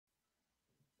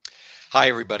Hi,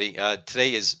 everybody.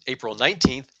 Today is April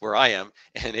 19th, where I am,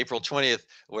 and April 20th,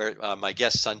 where my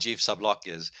guest Sanjeev Sabhlok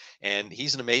is. And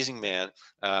he's an amazing man.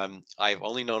 I've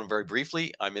only known him very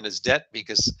briefly. I'm in his debt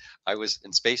because I was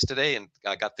in space today and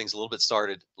I got things a little bit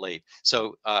started late.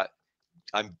 So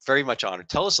I'm very much honored.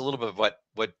 Tell us a little bit of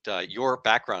what your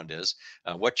background is,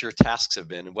 what your tasks have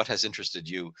been, and what has interested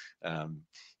you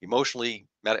emotionally,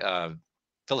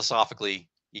 philosophically,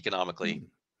 economically.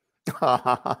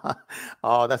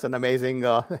 Oh, that's an amazing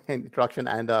introduction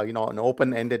and an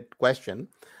open-ended question.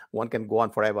 One can go on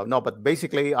forever. No, but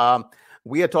basically,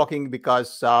 we are talking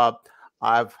because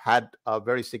I've had a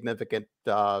very significant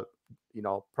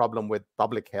problem with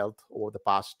public health over the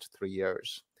past 3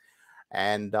 years,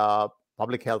 and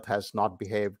public health has not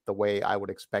behaved the way I would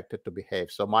expect it to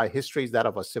behave. So my history is that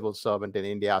of a civil servant in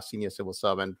India, a senior civil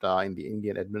servant in the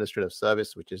Indian Administrative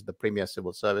Service, which is the premier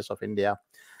civil service of India.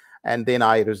 And then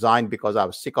I resigned because I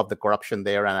was sick of the corruption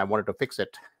there and I wanted to fix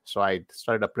it. So I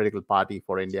started a political party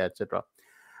for India, etc.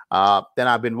 Then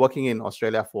I've been working in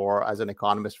Australia as an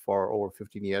economist for over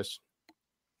 15 years.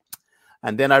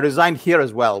 And then I resigned here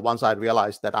as well once I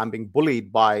realized that I'm being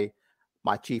bullied by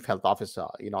my chief health officer,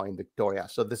 in Victoria.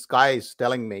 So this guy is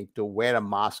telling me to wear a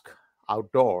mask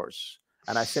outdoors.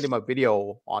 And I sent him a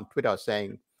video on Twitter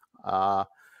saying,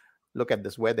 look at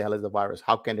this, where the hell is the virus?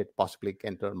 How can it possibly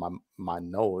enter my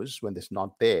nose when it's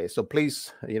not there? So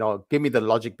please, give me the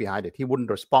logic behind it. He wouldn't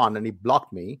respond and he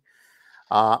blocked me.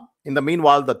 In the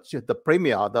meanwhile, the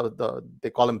premier, they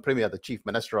call him premier, the chief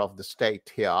minister of the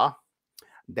state here,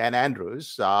 Dan Andrews,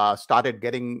 started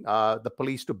getting the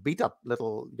police to beat up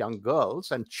little young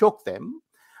girls and choke them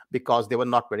because they were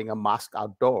not wearing a mask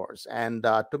outdoors. And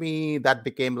to me, that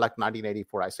became like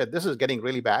 1984. I said, this is getting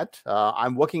really bad.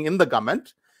 I'm working in the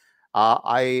government.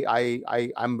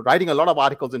 I'm writing a lot of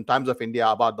articles in Times of India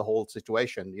about the whole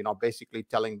situation, basically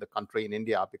telling the country in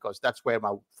India, because that's where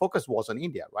my focus was on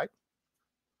India, right?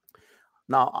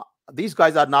 Now, these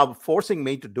guys are now forcing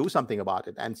me to do something about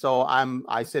it. And so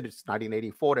I said it's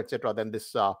 1984, etc. Then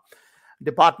this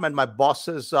department, my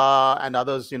bosses and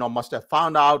others, must have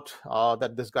found out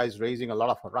that this guy is raising a lot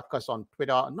of ruckus on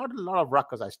Twitter. Not a lot of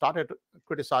ruckus. I started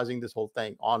criticizing this whole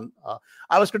thing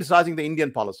I was criticizing the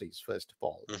Indian policies, first of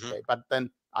all. Mm-hmm. Okay, but then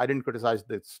I didn't criticize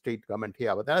the state government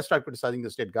here. But then I started criticizing the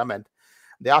state government.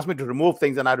 They asked me to remove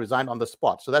things and I resigned on the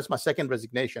spot. So that's my second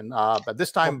resignation. But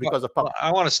this time, because of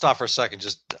I want to stop for a second.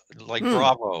 Just like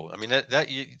bravo. I mean,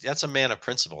 that's a man of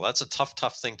principle. That's a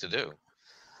tough thing to do.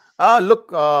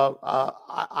 Look,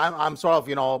 I'm sort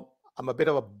of, I'm a bit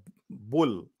of a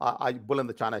bull. I bull in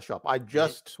the china shop. I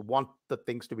just want the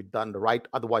things to be done right.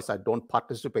 Otherwise, I don't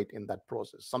participate in that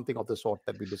process. Something of the sort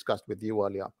that we discussed with you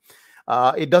earlier.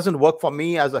 It doesn't work for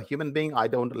me as a human being. I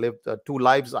don't live two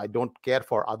lives. I don't care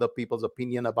for other people's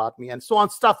opinion about me and so on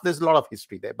stuff. There's a lot of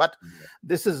history there. But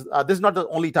this is not the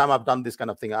only time I've done this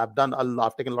kind of thing. I've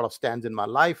taken a lot of stands in my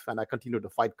life, and I continue to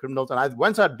fight criminals. And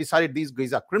once I decided these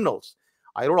guys are criminals,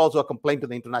 I wrote also a complaint to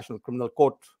the International Criminal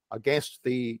Court against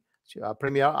the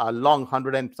premier, a long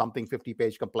 100 and something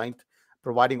 50-page complaint,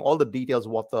 providing all the details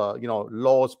of what the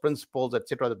laws, principles,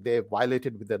 etc. that they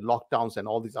violated with their lockdowns and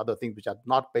all these other things which are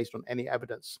not based on any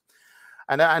evidence.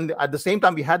 And at the same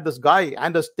time, we had this guy,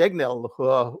 Anders Tegnell,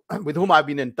 with whom I've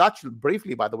been in touch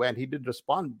briefly, by the way, and he did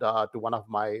respond to one of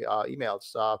my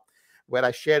emails where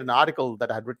I shared an article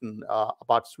that I had written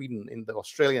about Sweden in the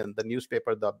Australian, the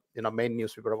newspaper, the main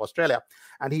newspaper of Australia,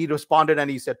 and he responded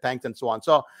and he said thanks and so on.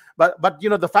 So, but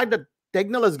the fact that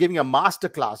Tegnell is giving a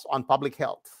masterclass on public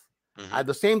health. Mm-hmm. At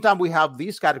the same time, we have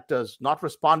these characters not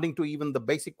responding to even the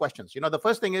basic questions. The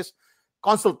first thing is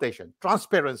consultation,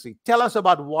 transparency. Tell us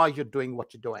about why you're doing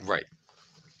what you're doing. Right.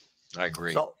 I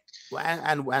agree. So,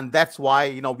 and that's why,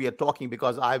 we are talking,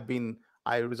 because I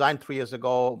resigned 3 years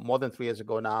ago, more than 3 years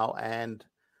ago now. And,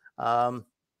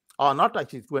 not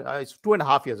actually, it's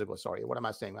 2.5 years ago. Sorry. What am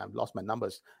I saying? I've lost my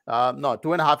numbers. No,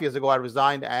 2.5 years ago, I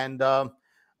resigned and,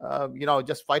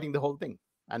 just fighting the whole thing.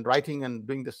 And writing and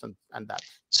doing this and that.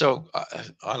 So,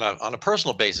 on a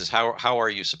personal basis, how are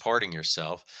you supporting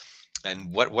yourself,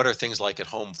 and what are things like at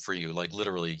home for you? Like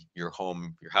literally, your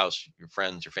home, your house, your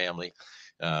friends, your family.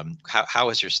 How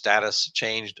has your status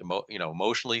changed?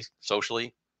 Emotionally,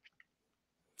 socially.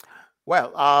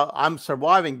 Well, I'm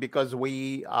surviving because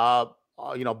we,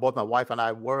 both my wife and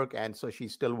I work, and so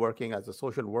she's still working as a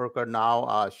social worker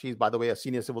now. She's, by the way, a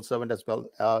senior civil servant as well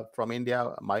from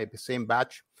India, my same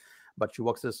batch. But she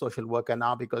works as a social worker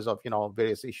now because of,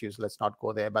 various issues. Let's not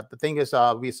go there. But the thing is,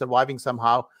 we're surviving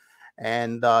somehow.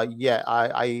 And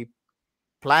I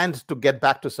planned to get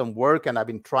back to some work, and I've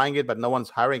been trying it, but no one's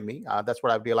hiring me. That's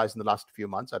what I've realized in the last few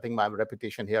months. I think my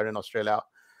reputation here in Australia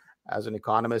as an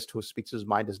economist who speaks his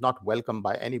mind, is not welcome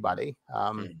by anybody.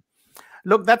 Mm.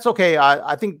 Look, that's okay.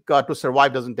 I think to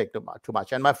survive doesn't take too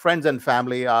much. And my friends and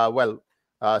family,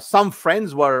 some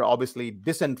friends were obviously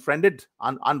unfriended,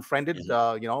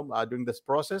 Mhm. during this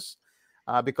process,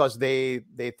 because they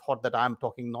thought that I'm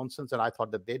talking nonsense, and I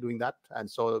thought that they're doing that, and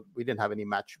so we didn't have any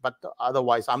match. But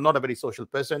otherwise, I'm not a very social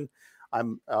person.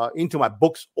 I'm into my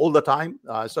books all the time,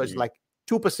 so it's Mhm. like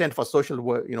 2% for social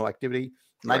work, activity,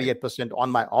 Right. 98%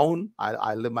 on my own.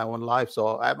 I live my own life,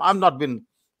 so I'm not been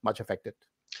much affected.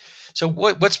 So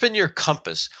what's been your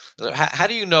compass? How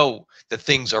do you know that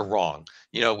things are wrong?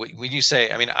 When you say,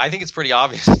 I mean, I think it's pretty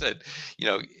obvious that you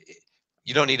know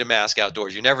you don't need a mask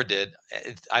outdoors. You never did.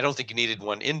 I don't think you needed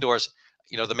one indoors.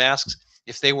 The masks,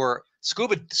 if they were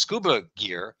scuba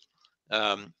gear,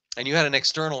 and you had an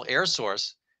external air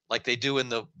source like they do in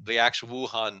the actual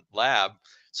Wuhan lab,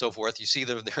 so forth. You see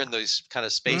them; they're in those kind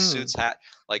of space Mm. suits, hat,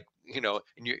 like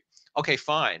and you okay,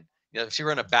 fine. If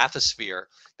you're in a bathysphere,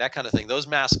 that kind of thing, those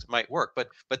masks might work. But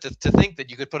to think that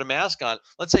you could put a mask on,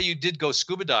 let's say you did go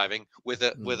scuba diving with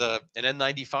Mm. an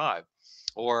N95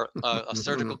 or a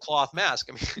surgical cloth mask.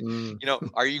 I mean,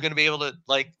 Mm. are you going to be able to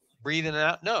like breathe in and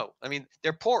out? No, I mean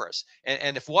they're porous,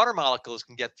 and if water molecules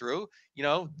can get through,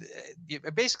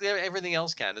 basically everything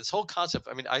else can. This whole concept.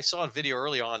 I mean, I saw a video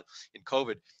early on in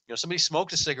COVID. Somebody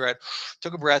smoked a cigarette,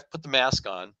 took a breath, put the mask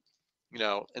on,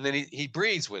 and then he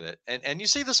breathes with it, and you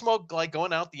see the smoke like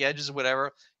going out the edges or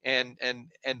whatever, and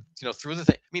through the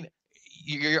thing. I mean,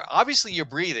 you're obviously you're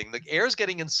breathing. The air's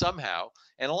getting in somehow,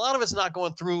 and a lot of it's not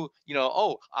going through.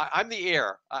 Oh, I'm the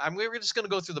air. We're just going to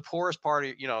go through the porous part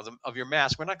of of your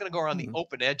mask. We're not going to go around the Mm.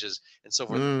 open edges and so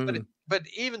forth. Mm. But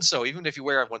even so, even if you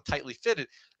wear one tightly fitted,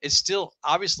 it's still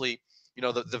obviously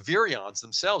the virions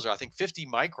themselves are I think 50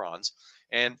 microns,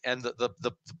 and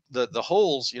the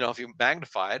holes, if you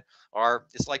magnify it,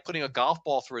 it's like putting a golf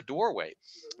ball through a doorway.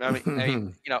 I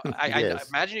Yes.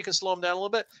 imagine you can slow them down a little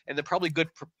bit, and they're probably good,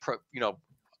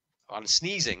 on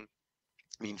sneezing.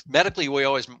 I mean, medically, we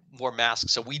always wear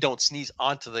masks so we don't sneeze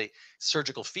onto the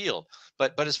surgical field.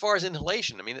 But as far as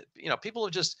inhalation, I mean, people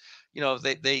have just, they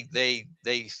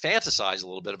fantasize a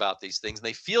little bit about these things, and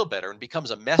they feel better, and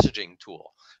becomes a messaging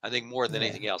tool. I think more than Yeah.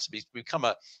 anything else, become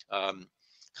a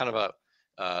kind of a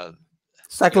a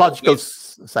way.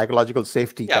 Psychological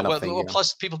safety Yeah, kind of well, thing.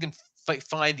 plus people can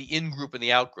find the in group and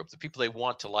the out group, the people they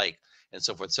want to like, and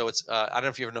so forth. So it's I don't know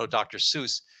if you ever know Dr.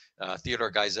 Seuss,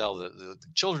 Theodore Geisel, the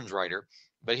children's writer,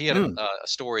 but he had Mm. a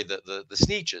story, the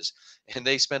Sneetches, and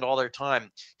they spend all their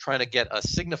time trying to get a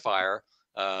signifier.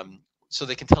 So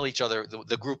they can tell each other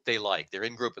the group they like, their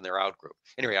in group and their out group.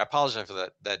 Anyway, I apologize for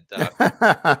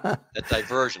that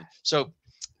diversion. So,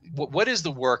 what is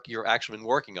the work you're actually been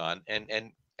working on,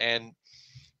 and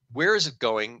where is it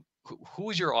going? Who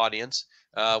is your audience?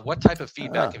 What type of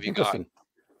feedback have you got? Interesting.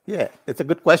 Yeah, it's a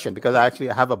good question because I actually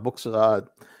have a book. So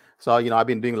I've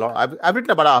been doing a lot. I've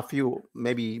written about a few,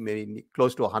 maybe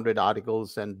close to 100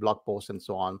 articles and blog posts and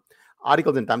so on.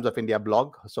 Articles in Times of India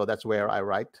blog. So that's where I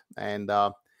write. And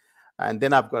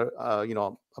then I've got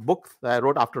a book that I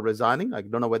wrote after resigning. I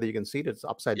don't know whether you can see it. It's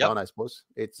upside Yep, down, I suppose.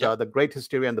 It's yep. The Great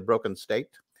Hysteria and the Broken State.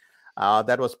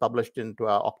 That was published in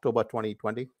October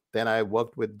 2020. Then I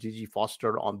worked with Gigi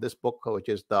Foster on this book, which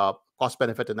is the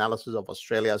cost-benefit analysis of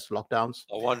Australia's lockdowns.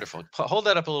 Oh, wonderful. Hold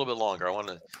that up a little bit longer. I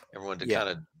want everyone to Yeah.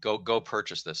 kind of go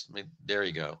purchase this. I mean, there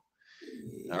you go.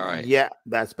 All right. Yeah,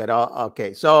 that's better.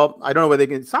 Okay. So I don't know whether you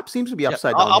can. Stop seems to be Yeah,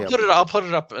 upside I'll, down I'll here. put it. I'll put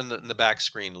it up in the back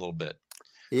screen a little bit.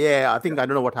 Yeah, I think I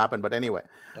don't know what happened, but anyway,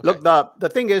 Okay. look, the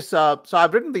thing is, so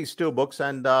I've written these two books,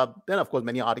 and then of course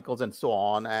many articles and so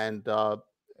on, and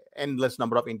endless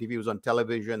number of interviews on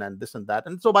television and this and that.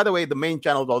 And so, by the way, the main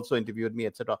channels also interviewed me,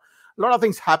 etc. A lot of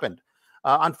things happened,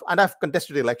 and I've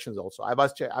contested elections also.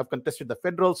 I've contested the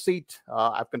federal seat.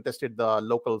 I've contested the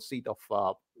local seat of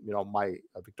my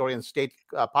Victorian state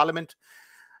parliament,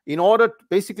 in order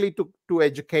basically to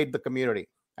educate the community.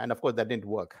 And of course that didn't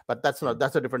work, but that's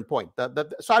a different point.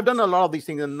 So I've done a lot of these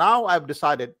things, and now I've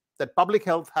decided that public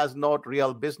health has not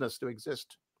real business to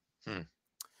exist. Hmm.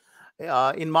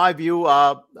 In my view,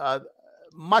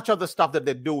 much of the stuff that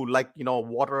they do, like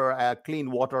water,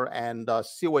 clean water, and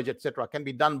sewage, etc., can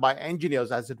be done by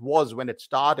engineers, as it was when it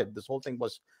started. This whole thing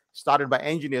was started by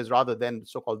engineers rather than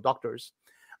so-called doctors.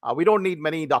 We don't need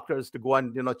many doctors to go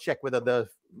and check whether there's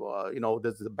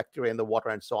the bacteria in the water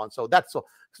and so on. So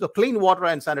so clean water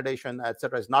and sanitation,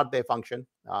 etc., is not their function.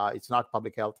 It's not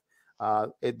public health.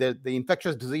 The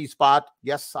infectious disease part,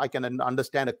 yes, I can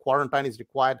understand a quarantine is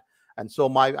required. And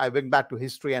so I went back to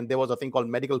history, and there was a thing called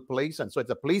medical police. And so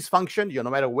it's a police function. No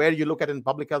matter where you look at in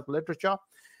public health literature,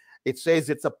 it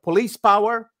says it's a police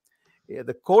power.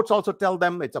 The courts also tell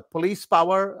them it's a police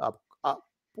power.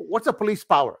 What's a police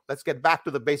power? Let's get back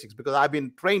to the basics, because I've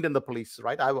been trained in the police,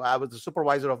 right? I was the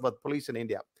supervisor of the police in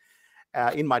India.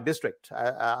 In my district,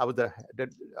 I was the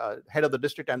head of the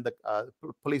district, and the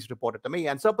police reported to me.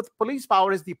 And so, but police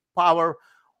power is the power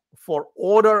for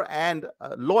order and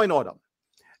law and order,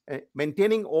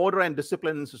 maintaining order and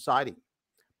discipline in society.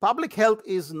 Public health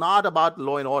is not about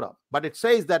law and order, but it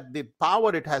says that the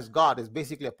power it has got is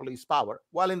basically a police power.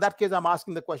 Well, in that case, I'm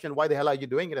asking the question, why the hell are you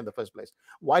doing it in the first place?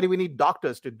 Why do we need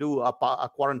doctors to do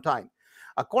a quarantine?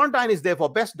 A quarantine is therefore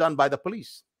best done by the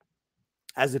police.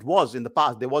 As it was in the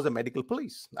past, there was a medical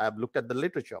police. I've looked at the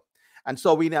literature. And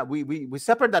so we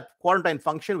separate that quarantine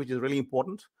function, which is really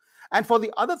important. And for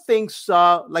the other things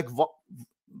like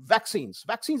vaccines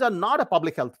are not a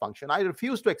public health function. I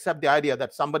refuse to accept the idea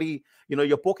that somebody,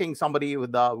 you're poking somebody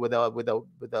with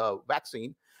a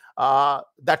vaccine,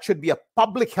 that should be a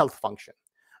public health function.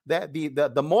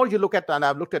 The more you look at, and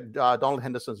I've looked at Donald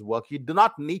Henderson's work, you do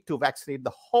not need to vaccinate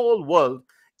the whole world,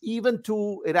 even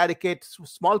to eradicate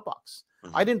smallpox.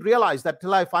 Mm-hmm. I didn't realize that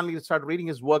till I finally started reading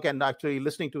his work and actually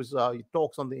listening to his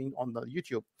talks on the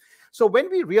YouTube. So when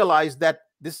we realize that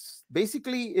this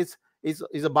basically is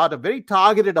about a very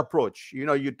targeted approach,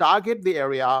 you target the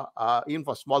area, even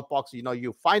for smallpox,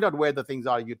 you find out where the things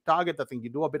are, you target the thing, you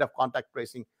do a bit of contact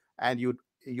tracing, and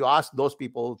you ask those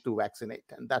people to vaccinate,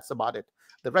 and that's about it.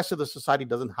 The rest of the society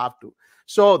doesn't have to.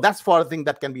 So that's for a thing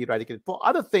that can be eradicated. For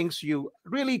other things, you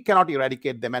really cannot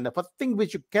eradicate them. And for things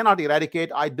which you cannot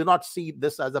eradicate, I do not see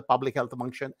this as a public health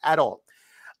function at all.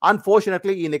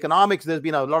 Unfortunately, in economics, there's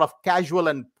been a lot of casual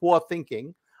and poor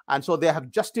thinking. And so they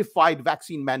have justified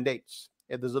vaccine mandates.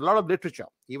 There's a lot of literature.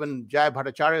 Even Jay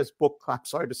Bhattacharya's book, I'm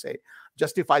sorry to say,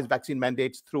 justifies vaccine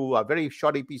mandates through a very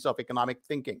shoddy piece of economic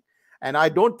thinking. And I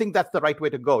don't think that's the right way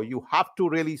to go. You have to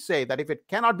really say that if it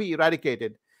cannot be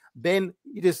eradicated, then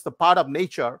it is the part of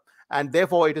nature, and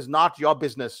therefore it is not your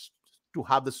business to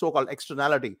have the so-called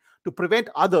externality. To prevent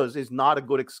others is not a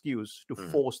good excuse to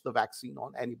force the vaccine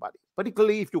on anybody,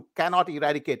 particularly if you cannot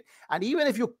eradicate. And even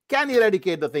if you can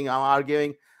eradicate the thing, I'm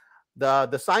arguing,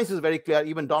 the science is very clear.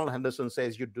 Even Donald Henderson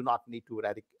says you do not need to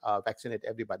vaccinate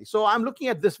everybody. So I'm looking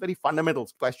at this very fundamental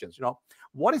questions.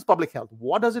 What is public health?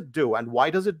 What does it do, and why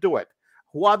does it do it?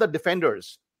 Who are the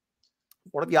defenders?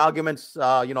 What are the arguments,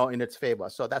 in its favor?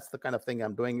 So that's the kind of thing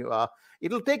I'm doing.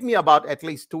 It'll take me about at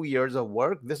least 2 years of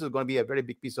work. This is going to be a very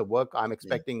big piece of work. I'm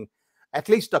expecting at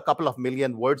least a couple of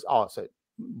million words. So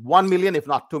 1 million, if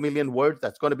not 2 million words.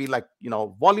 That's going to be like,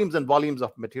 volumes and volumes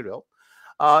of material.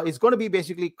 It's going to be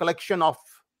basically collection of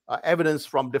evidence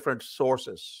from different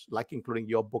sources, like including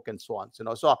your book and so on.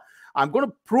 So I'm going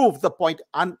to prove the point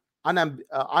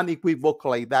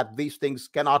unequivocally that these things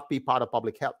cannot be part of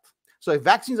public health. So if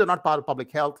vaccines are not part of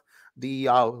public health, the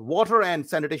water and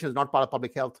sanitation is not part of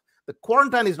public health, the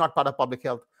quarantine is not part of public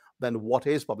health, then what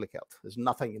is public health? There's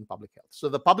nothing in public health. So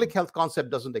the public health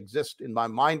concept doesn't exist in my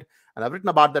mind. And I've written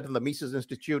about that in the Mises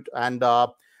Institute. And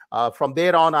from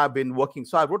there on, I've been working.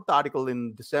 So I wrote the article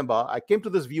in December. I came to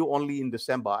this view only in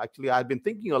December. Actually, I've been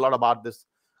thinking a lot about this.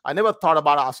 I never thought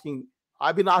about asking.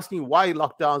 I've been asking why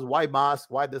lockdowns, why masks,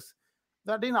 why this.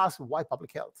 I didn't ask why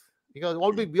public health. Because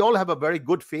we all have a very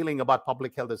good feeling about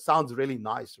public health. It sounds really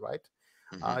nice, right?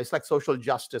 Mm-hmm. It's like social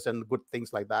justice and good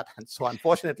things like that. And so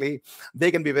unfortunately,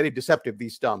 they can be very deceptive,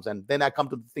 these terms. And then I come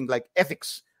to things like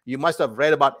ethics. You must have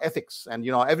read about ethics. And,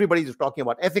 everybody's talking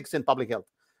about ethics in public health.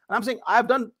 And I'm saying, I've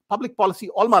done public policy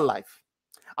all my life.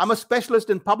 I'm a specialist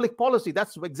in public policy.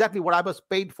 That's exactly what I was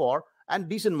paid for, and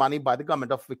decent money by the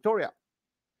government of Victoria.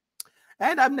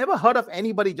 And I've never heard of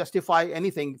anybody justify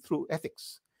anything through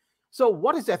ethics. So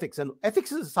what is ethics? And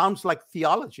ethics sounds like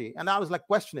theology. And I was like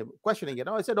questioning it.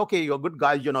 I said, okay, you're good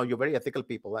guys, you're very ethical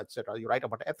people, etc. You write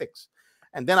about ethics.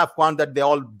 And then I've found that they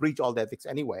all breach all the ethics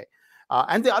anyway.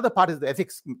 And the other part is the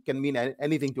ethics can mean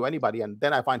anything to anybody. And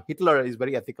then I find Hitler is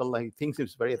very ethical. He thinks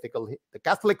he's very ethical. The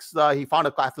Catholics, he found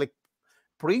a Catholic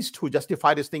priest who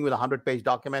justified his thing with a 100-page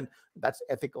document. That's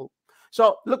ethical.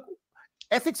 So look,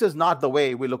 ethics is not the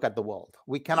way we look at the world.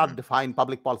 We cannot define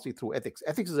public policy through ethics.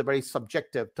 Ethics is a very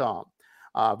subjective term,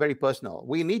 very personal.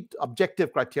 We need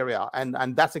objective criteria,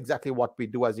 and that's exactly what we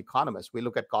do as economists. We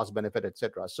look at cost, benefit,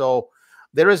 etc. So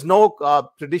there is no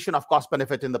tradition of cost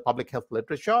benefit in the public health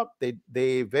literature.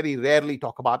 They very rarely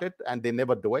talk about it, and they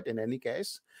never do it in any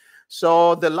case.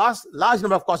 So the large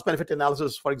number of cost benefit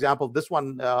analysis, for example, this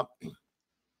one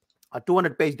a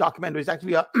 200-page document, which is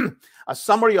actually a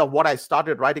summary of what I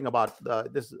started writing about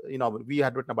this. We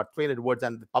had written about 300 words,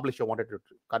 and the publisher wanted to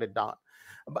cut it down.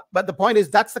 But the point is,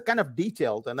 that's the kind of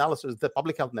detailed analysis that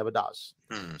public health never does.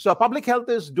 So public health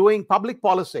is doing public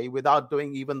policy without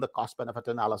doing even the cost-benefit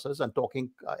analysis and talking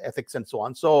ethics and so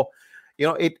on. So,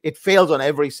 it fails on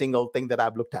every single thing that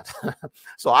I've looked at.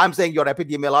 So I'm saying your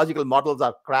epidemiological models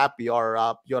are crap.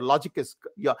 Your logic is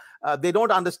they don't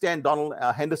understand Donald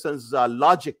Henderson's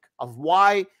logic of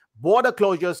why border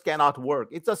closures cannot work.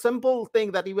 It's a simple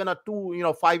thing that even a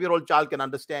 5-year-old child can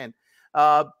understand.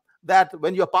 That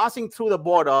when you're passing through the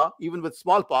border, even with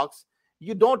smallpox,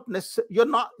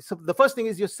 the first thing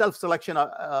is your self-selection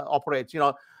operates.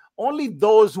 Only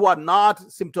those who are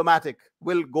not symptomatic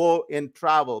will go in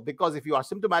travel, because if you are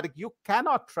symptomatic, you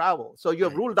cannot travel. So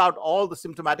you've ruled out all the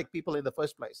symptomatic people in the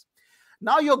first place.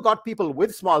 Now you've got people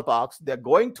with smallpox. They're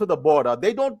going to the border.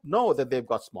 They don't know that they've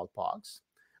got smallpox,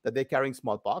 that they're carrying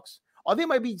smallpox, or they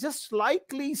might be just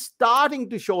slightly starting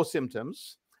to show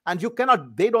symptoms, and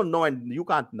they don't know, and you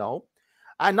can't know.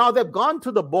 And now they've gone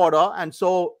to the border. And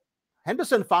so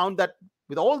Henderson found that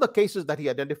with all the cases that he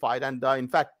identified, and in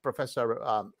fact,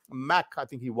 Professor Mack, I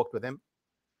think he worked with him.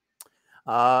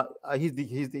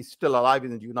 He's still alive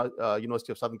in the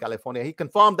University of Southern California. He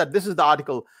confirmed that this is the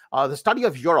article, the study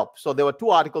of Europe. So there were 2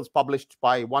 articles published,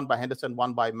 one by Henderson,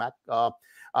 one by Mack,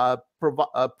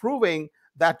 proving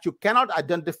that you cannot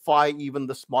identify even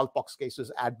the smallpox cases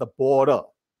at the border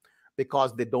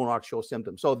because they do not show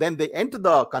symptoms. So then they enter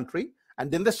the country, and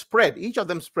then they spread. Each of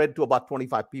them spread to about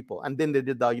 25 people, and then they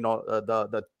did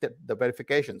the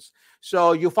verifications.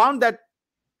 So you found that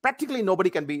practically nobody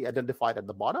can be identified at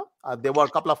the border. There were a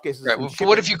couple of cases. Right. Well,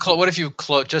 what if you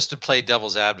just to play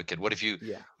devil's advocate? What if you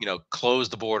close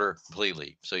the border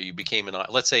completely? So you became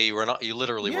let's say you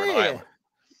literally were an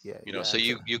island. So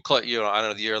you I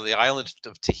don't know, you're the island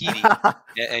of Tahiti,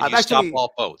 and you stop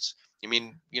all boats.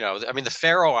 The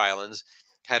Faroe Islands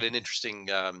had an interesting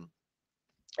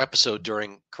episode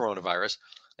during coronavirus,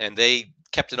 and they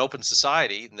kept an open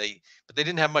society, but they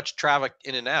didn't have much traffic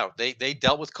in and out. They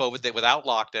dealt with COVID without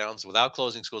lockdowns, without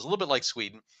closing schools, a little bit like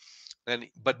Sweden,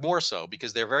 but more so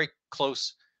because they're very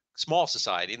close, small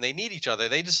society, and they need each other.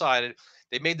 They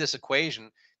made this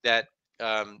equation that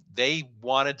they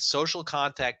wanted social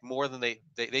contact more than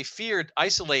they feared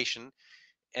isolation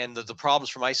and the problems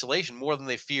from isolation more than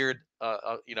they feared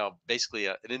basically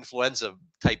an influenza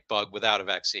type bug without a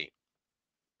vaccine.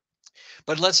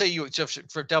 But let's say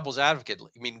for devil's advocate,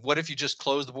 what if you just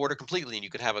close the border completely, and you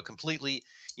could have a completely,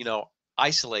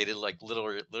 isolated, like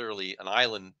literally an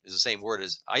island is the same word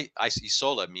as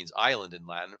isola means island in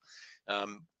Latin.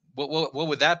 What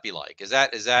would that be like? Is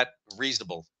that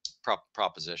reasonable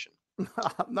proposition?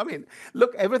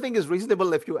 Look, everything is reasonable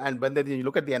when then you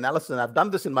look at the analysis, and I've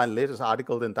done this in my latest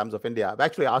article in Times of India. I've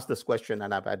actually asked this question,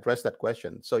 and I've addressed that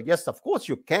question. So yes, of course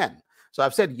you can. So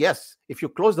I've said, yes, if you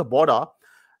close the border,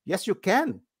 yes, you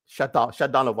can shut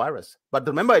down a virus. But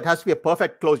remember, it has to be a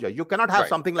perfect closure. You cannot have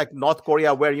something like North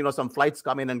Korea where, some flights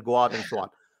come in and go out and so on.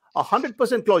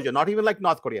 100% closure, not even like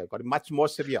North Korea, got much more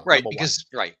severe. Right, because,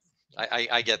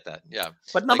 I get that, yeah.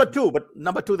 But number two,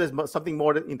 there's something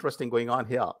more interesting going on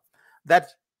here.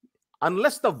 That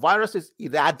unless the virus is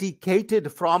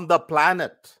eradicated from the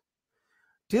planet,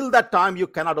 till that time, you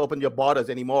cannot open your borders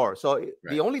anymore. So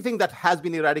the only thing that has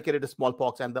been eradicated is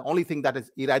smallpox, and the only thing that is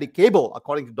eradicable,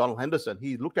 according to Donald Henderson,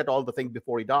 he looked at all the things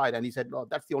before he died, and he said, no,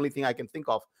 that's the only thing I can think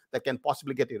of that can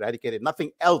possibly get eradicated.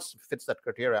 Nothing else fits that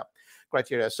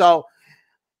criteria. So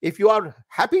if you are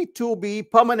happy to be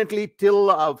permanently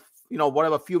till,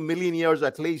 whatever, few million years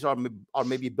at least, or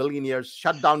maybe billion years,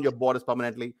 shut down your borders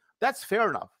permanently, that's fair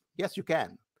enough. Yes, you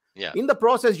can. Yeah. In the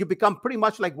process, you become pretty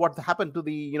much like what happened to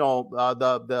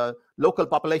the local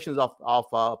populations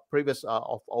of previous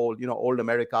of old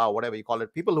America, or whatever you call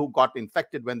it, people who got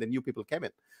infected when the new people came in,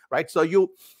 right? So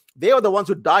they are the ones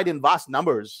who died in vast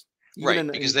numbers,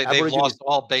 because they've lost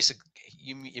all basic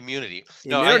immunity.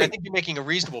 No, I think you're making a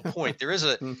reasonable point. There is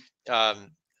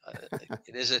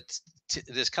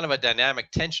there's kind of a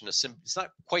dynamic tension. It's not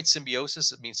quite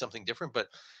symbiosis. It means something different, but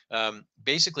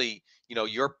basically,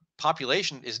 your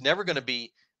population is never going to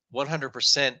be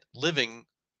 100% living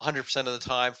 100% of the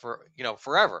time for,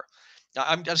 forever. Now,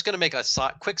 I'm just going to make a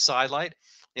quick sidelight.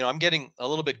 I'm getting a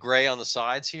little bit gray on the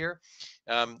sides here.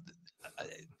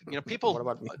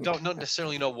 People don't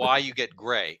necessarily know why you get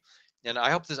gray. And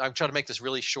I'm trying to make this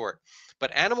really short,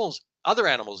 but other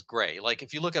animals gray. Like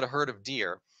if you look at a herd of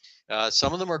deer,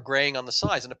 some of them are graying on the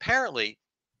sides, and apparently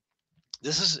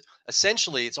this is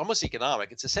essentially, it's almost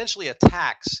economic. It's essentially a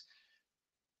tax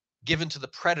given to the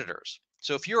predators.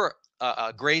 So if you're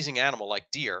a grazing animal like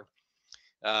deer,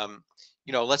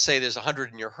 let's say there's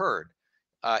 100 in your herd.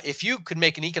 If you could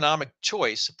make an economic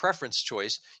choice, a preference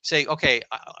choice, say, okay,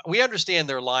 we understand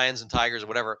there are lions and tigers or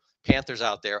whatever, panthers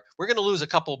out there. We're going to lose a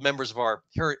couple of members of our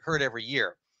herd every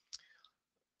year.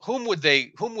 Whom would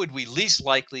we least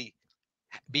likely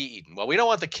be eaten? Well, we don't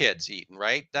want the kids eaten,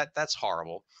 right? That's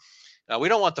horrible. We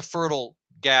don't want the fertile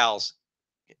gals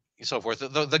and so forth.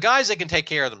 The guys that can take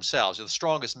care of themselves are the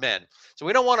strongest men. So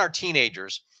we don't want our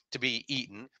teenagers to be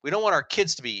eaten. We don't want our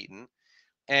kids to be eaten.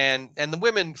 And the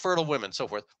women, fertile women, so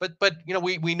forth. But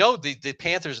we know the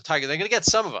panthers and tigers, they're going to get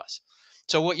some of us.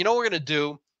 So what we're going to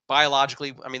do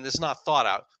biologically, I mean, this is not thought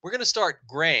out. We're going to start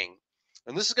graying,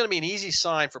 and this is going to be an easy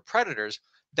sign for predators.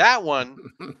 That one,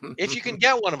 if you can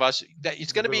get one of us, that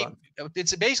it's going to be,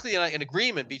 it's basically an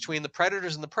agreement between the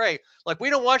predators and the prey. Like, we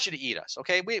don't want you to eat us,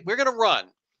 okay? We're going to run,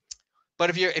 but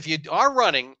if you are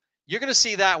running, you're going to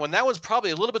see that one. That one's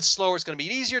probably a little bit slower. It's going to be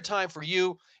an easier time for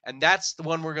you, and that's the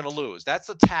one we're going to lose. That's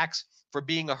the tax for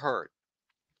being a herd.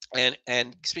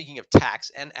 And speaking of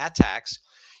tax and attacks,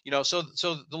 so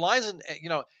the lions, and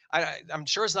I'm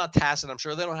sure it's not tacit. I'm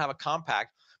sure they don't have a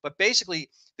compact, but basically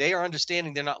they are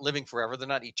understanding they're not living forever. They're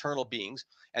not eternal beings,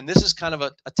 and this is kind of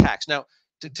a tax. Now,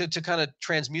 to kind of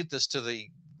transmute this to the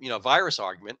virus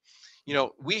argument,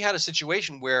 we had a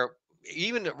situation where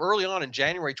even early on in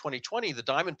January 2020, the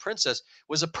Diamond Princess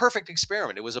was a perfect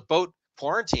experiment. It was a boat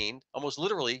quarantined almost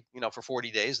literally, for 40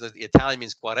 days. The Italian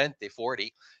means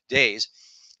 40 days,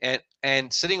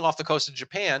 and sitting off the coast of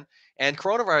Japan, and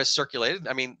coronavirus circulated.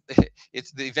 I mean,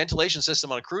 it's the ventilation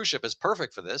system on a cruise ship is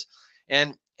perfect for this.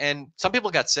 And some people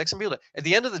got sick. Some people, at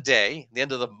the end of the day, the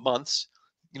end of the months,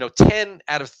 10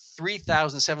 out of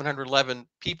 3,711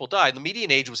 people died. The median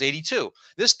age was 82.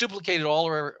 This duplicated all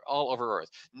over Earth.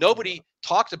 Nobody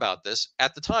talked about this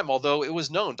at the time, although it was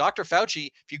known. Dr. Fauci,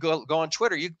 if you go on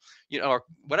Twitter, or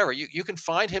whatever, you can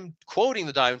find him quoting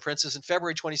the Diamond Princess in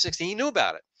February 2016. He knew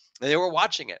about it. They were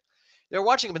watching it.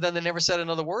 But then they never said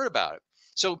another word about it.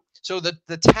 So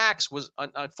the tax was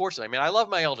unfortunately. I mean, I love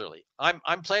my elderly.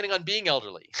 I'm planning on being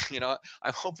elderly.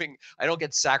 I'm hoping I don't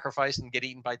get sacrificed and get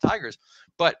eaten by tigers.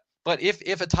 But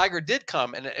if a tiger did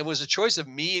come, and it was a choice of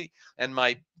me and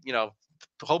my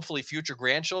hopefully future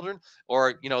grandchildren,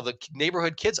 or the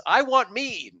neighborhood kids, I want me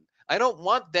eaten. I don't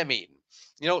want them eaten.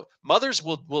 Mothers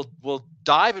will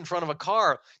dive in front of a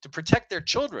car to protect their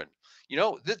children.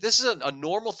 This is a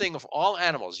normal thing of all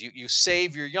animals. You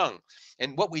save your young.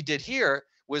 And what we did here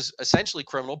was essentially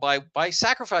criminal by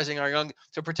sacrificing our young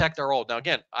to protect our old. Now,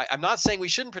 again, I'm not saying we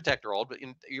shouldn't protect our old, but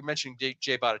you're mentioning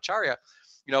Jay Bhattacharya.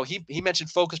 He mentioned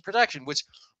focused protection, which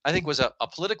I think was a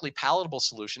politically palatable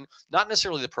solution, not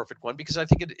necessarily the perfect one, because I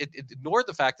think it ignored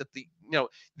the fact that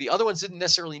the other ones didn't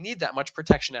necessarily need that much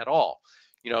protection at all.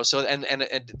 So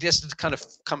and just to kind of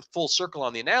come full circle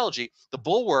on the analogy, the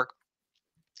bulwark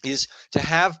is to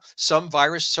have some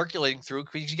virus circulating through,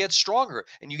 because you get stronger,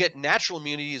 and you get natural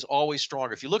immunity is always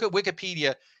stronger. If you look at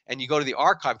Wikipedia and you go to the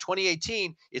archive,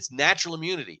 2018, it's natural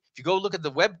immunity. If you go look at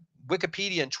the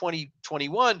Wikipedia in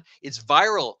 2021, it's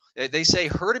viral. They say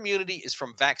herd immunity is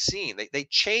from vaccine. They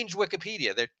changed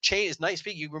Wikipedia. They're changed. It's nice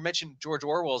speaking. You mentioned George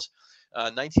Orwell's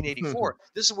 1984.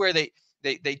 This is where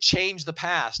they change the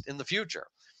past in the future.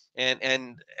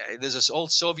 And there's this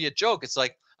old Soviet joke. It's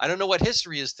like, I don't know what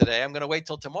history is today. I'm going to wait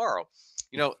till tomorrow.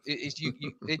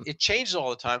 It changes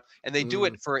all the time, and they do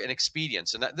it for an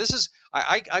expedience. And this is,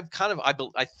 I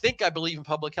think I believe in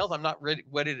public health. I'm not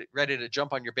ready to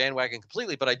jump on your bandwagon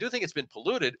completely, but I do think it's been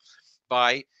polluted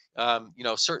by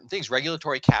certain things,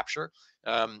 regulatory capture,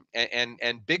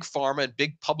 and big pharma and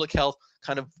big public health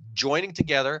kind of joining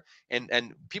together,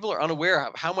 and people are unaware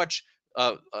of how much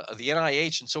the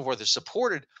NIH and so forth is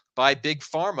supported by big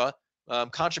pharma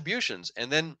contributions.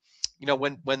 And then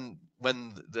when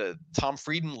the Tom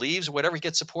Frieden leaves or whatever, he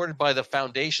gets supported by the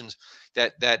foundations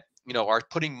that are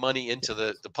putting money into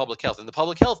the public health. And the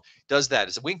public health does that.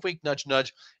 It's a wink wink, nudge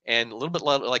nudge, and a little bit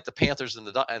like the panthers and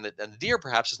the deer,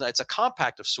 perhaps. It's a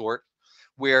compact of sort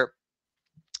where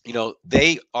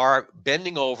they are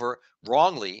bending over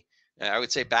wrongly. I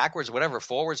would say backwards, whatever,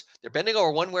 forwards. They're bending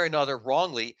over one way or another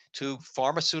wrongly to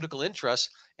pharmaceutical interests,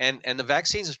 and the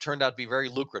vaccines have turned out to be very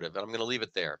lucrative. And I'm going to leave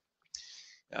it there.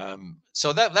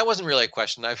 So that wasn't really a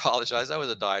question. I apologize. That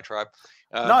was a diatribe.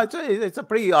 No, it's a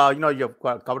pretty you've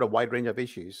covered a wide range of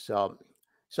issues. So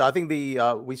I think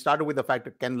we started with the fact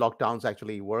that can lockdowns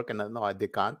actually work, and no, they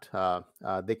can't.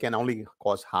 They can only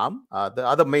cause harm. The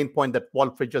other main point that Paul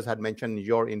Fridges had mentioned in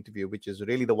your interview, which is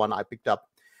really the one I picked up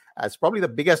as probably the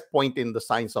biggest point in the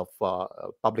science of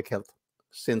public health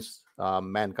since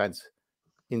mankind's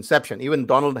inception. Even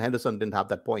Donald Henderson didn't have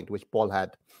that point, which Paul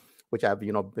had, which I've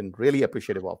been really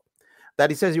appreciative of. that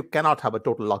he says you cannot have a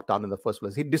total lockdown in the first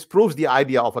place. He disproves the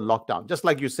idea of a lockdown. Just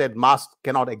like you said, masks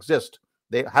cannot exist.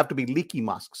 They have to be leaky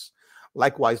masks.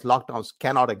 Likewise, lockdowns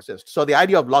cannot exist. So the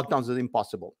idea of lockdowns is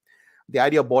impossible. The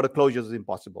idea of border closures is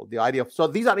impossible. So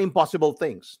these are impossible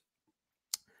things.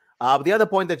 The other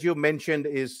point that you mentioned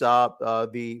is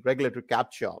the regulatory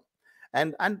capture.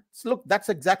 And look, that's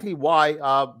exactly why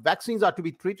vaccines are to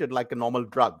be treated like a normal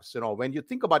drugs. When you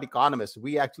think about economists,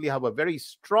 we actually have a very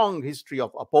strong history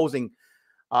of opposing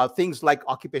things like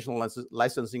occupational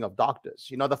licensing of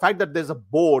doctors. The fact that there's a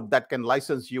board that can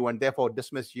license you and therefore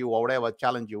dismiss you or whatever,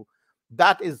 challenge you,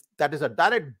 that is a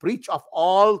direct breach of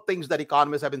all things that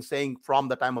economists have been saying from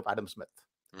the time of Adam Smith.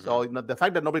 Mm-hmm. So the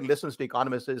fact that nobody listens to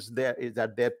economists is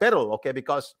at their peril, okay?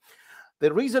 Because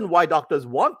the reason why doctors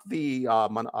want the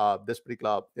this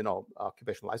particular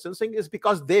occupational licensing is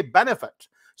because they benefit.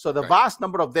 So the vast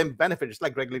number of them benefit. It's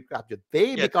like regulatory capture.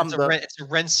 It's a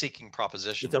rent-seeking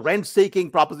proposition. It's a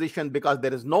rent-seeking proposition because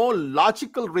there is no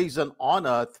logical reason on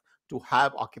earth to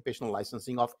have occupational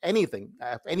licensing of anything,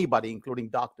 of anybody, including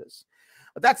doctors.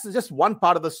 But that's just one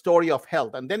part of the story of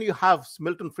health. And then you have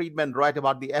Milton Friedman write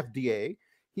about the FDA.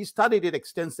 He studied it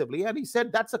extensively, and he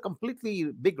said that's a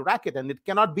completely big racket, and it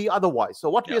cannot be otherwise. So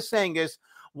what we're saying is,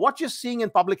 what you're seeing in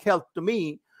public health, to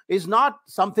me, is not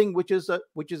something which is a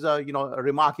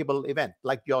remarkable event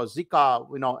like your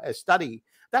Zika a study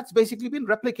that's basically been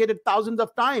replicated thousands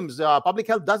of times. Public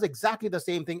health does exactly the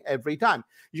same thing every time.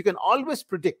 You can always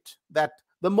predict that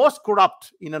the most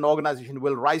corrupt in an organization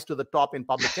will rise to the top in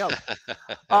public health.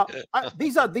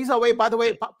 These are way, by the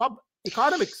way,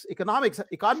 economists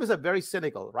are very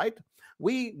cynical, right?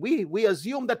 We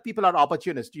assume that people are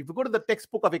opportunists. If you go to the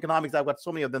textbook of economics, I've got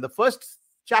so many of them. The first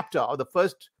chapter or the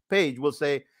first page will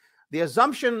say the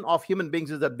assumption of human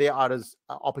beings is that they are as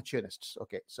opportunists.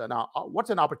 Okay, so now what's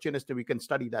an opportunist? We can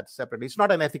study that separately. It's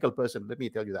not an ethical person. Let me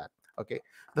tell you that. Okay,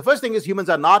 the first thing is humans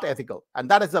are not ethical,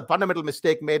 and that is a fundamental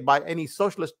mistake made by any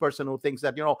socialist person who thinks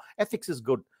that ethics is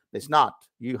good. It's not.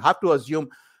 You have to assume.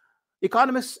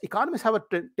 Economists have a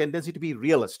tendency to be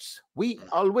realists. We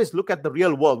always look at the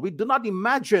real world. We do not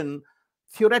imagine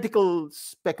theoretical,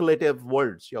 speculative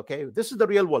worlds. Okay, this is the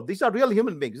real world. These are real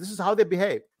human beings. This is how they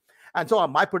behave. And so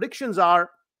my predictions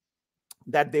are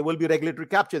that there will be regulatory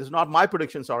capture. It's not my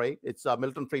prediction, sorry. It's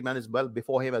Milton Friedman as well,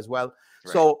 before him as well.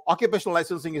 Right. So occupational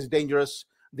licensing is dangerous.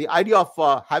 The idea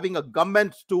of having a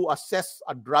government to assess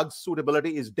a drug's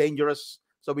suitability is dangerous.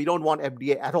 So we don't want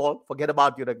FDA at all. Forget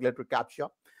about your regulatory capture.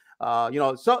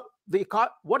 So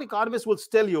what economists will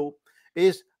tell you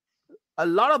is a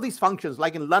lot of these functions,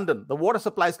 like in London, the water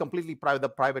supply is completely private, the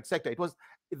private sector. It was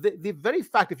the very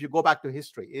fact, if you go back to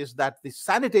history, is that the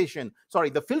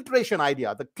filtration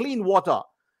idea, the clean water,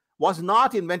 was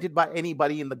not invented by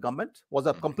anybody in the government, was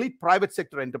a complete private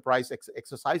sector enterprise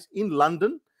exercise in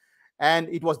London. And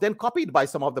it was then copied by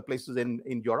some of the places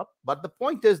in Europe. But the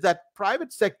point is that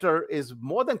private sector is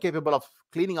more than capable of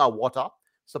cleaning our water,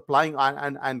 supplying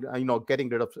and getting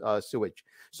rid of sewage.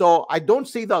 So I don't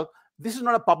see this is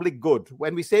not a public good.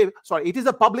 When we say, it is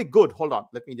a public good. Hold on,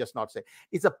 let me just not say.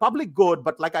 It's a public good,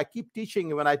 but like I keep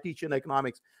teaching when I teach in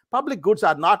economics, public goods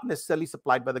are not necessarily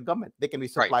supplied by the government. They can be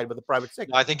supplied by the private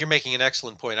sector. No, I think you're making an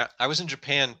excellent point. I was in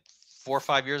Japan 4 or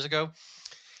 5 years ago,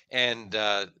 and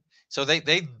so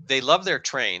they love their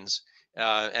trains.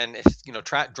 And if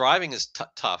driving is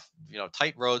tough,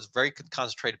 tight roads, very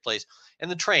concentrated place,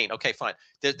 and the train, okay, fine.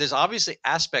 There's obviously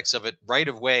aspects of it right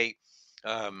of way,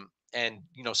 and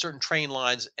certain train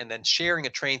lines, and then sharing a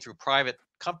train through private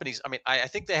companies. I mean, I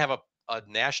think they have a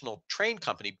national train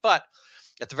company, but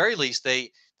at the very least,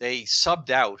 they subbed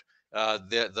out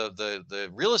the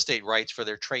real estate rights for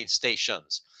their train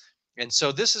stations, and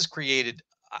so this has created.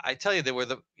 I tell you, they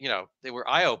were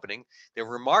eye-opening. They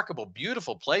were remarkable,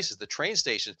 beautiful places. The train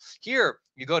stations here,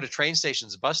 you go to train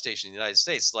stations, bus stations in the United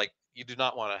States, like you do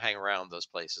not want to hang around those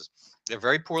places. They're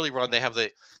very poorly run. They have the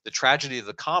tragedy of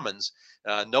the commons.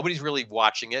 Nobody's really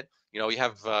watching it. You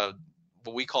have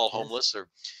what we call homeless or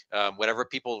whatever,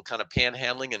 people kind of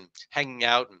panhandling and hanging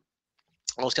out and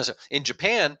all those kinds of stuff. In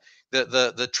Japan,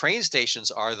 the train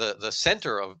stations are the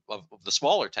center of the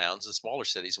smaller towns, the smaller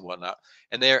cities and whatnot,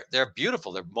 and they're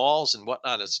beautiful. They're malls and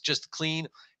whatnot. It's just clean,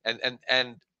 and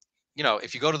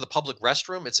if you go to the public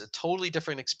restroom, it's a totally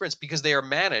different experience because they are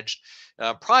managed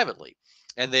privately,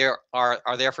 and they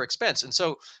are there for expense. And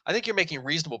so I think you're making a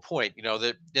reasonable point.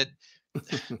 That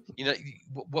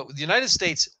what the United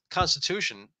States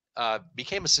Constitution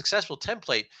became a successful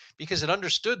template because it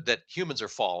understood that humans are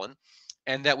fallen,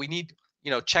 and that we need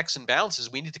checks and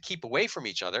balances. We need to keep away from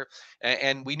each other,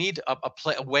 and we need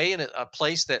a way and a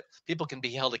place that people can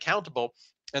be held accountable,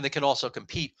 and they can also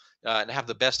compete and have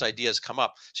the best ideas come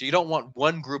up. So you don't want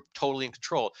one group totally in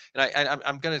control. And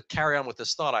I'm going to carry on with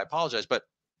this thought. I apologize, but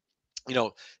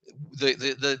the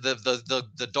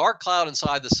dark cloud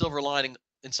inside the silver lining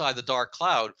inside the dark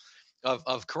cloud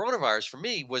of coronavirus for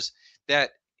me was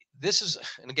that this is,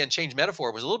 and again, change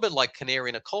metaphor, was a little bit like canary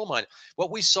in a coal mine.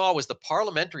 What we saw was the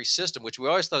parliamentary system, which we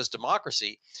always thought is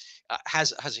democracy,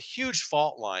 has a huge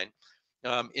fault line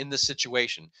in this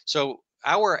situation. So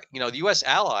the U.S.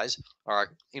 allies are,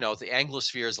 the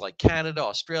Anglospheres like Canada,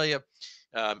 Australia,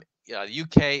 the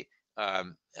U.K.,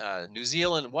 New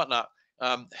Zealand, and whatnot.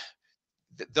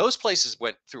 Those places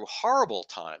went through horrible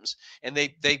times, and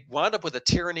they wound up with a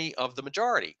tyranny of the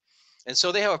majority. And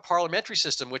so they have a parliamentary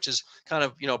system, which is kind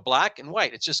of, black and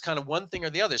white. It's just kind of one thing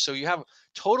or the other. So you have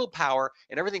total power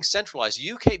and everything's centralized.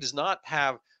 The UK does not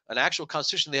have an actual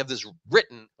constitution. They have this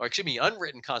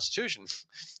unwritten constitution,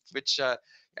 which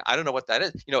I don't know what that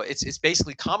is. It's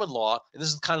basically common law, and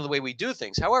this is kind of the way we do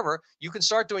things. However, you can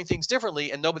start doing things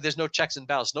differently, and there's no checks and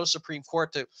balances, no Supreme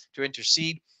Court to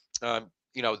intercede. The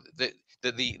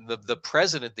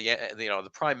president, the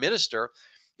prime minister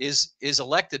is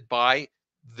elected by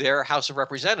their House of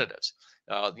Representatives,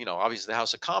 obviously the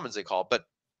House of Commons they call it. But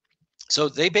so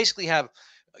they basically have,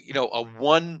 a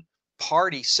one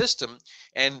party system,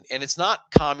 and it's not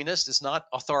communist, it's not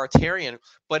authoritarian,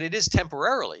 but it is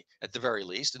temporarily, at the very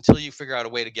least, until you figure out a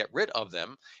way to get rid of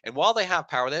them. And while they have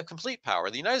power, they have complete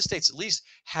power. The United States at least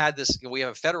had this, we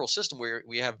have a federal system where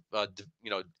we have,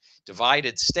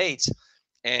 divided states,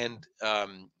 and,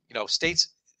 states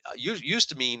used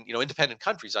to mean, independent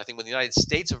countries. I think when the United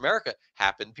States of America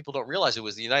happened, people don't realize it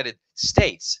was the United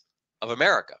States of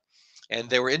America. And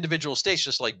they were individual states,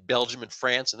 just like Belgium and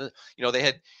France. And,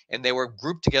 they were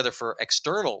grouped together for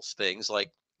external things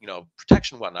like,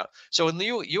 protection and whatnot. So in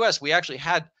the U.S., we actually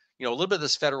had, a little bit of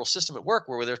this federal system at work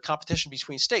where there's competition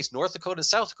between states. North Dakota and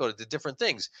South Dakota did different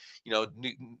things.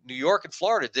 New York and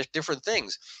Florida did different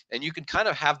things. And you can kind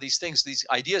of have these things, these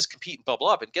ideas compete and bubble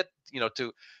up and get,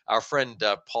 to our friend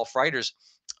Paul Freider's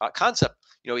concept.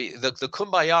 The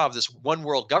kumbaya of this one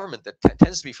world government that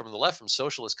tends to be from the left, from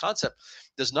socialist concept,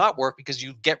 does not work, because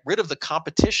you get rid of the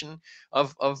competition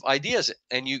of ideas,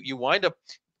 and you wind up,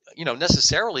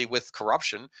 necessarily with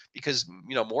corruption, because,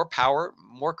 more power,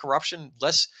 more corruption,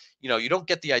 less, you don't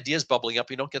get the ideas bubbling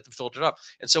up, you don't get them filtered up.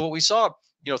 And so what we saw,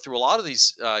 through a lot of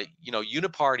these,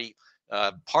 uniparty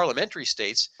parliamentary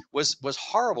states was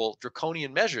horrible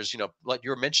draconian measures, like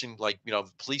you're mentioning, like,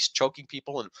 police choking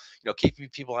people and, keeping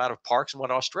people out of parks and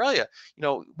what. Australia,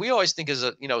 we always think is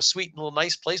a, sweet little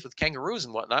nice place with kangaroos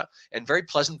and whatnot, and very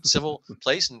pleasant civil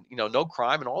place, and, no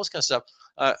crime and all this kind of stuff.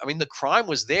 The crime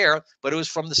was there, but it was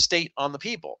from the state on the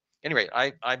people. Anyway,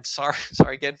 I'm sorry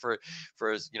again for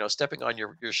stepping on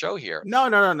your show here.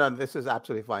 No. This is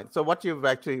absolutely fine. So what you've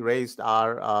actually raised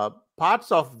are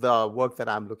parts of the work that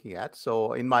I'm looking at.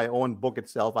 So in my own book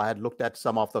itself, I had looked at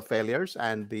some of the failures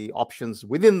and the options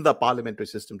within the parliamentary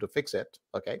system to fix it.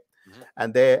 Okay, mm-hmm.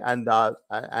 and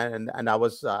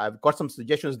I've got some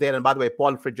suggestions there. And by the way,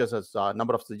 Paul Fridges has a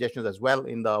number of suggestions as well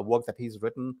in the work that he's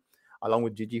written, along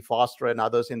with Gigi Foster and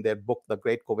others in their book, The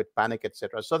Great COVID Panic,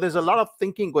 etc. So there's a lot of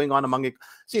thinking going on among it.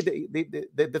 See,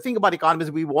 the thing about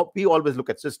economists, we always look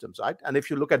at systems, right? And if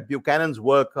you look at Buchanan's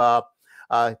work,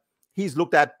 he's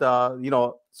looked at,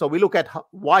 so we look at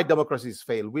why democracies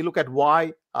fail. We look at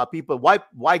why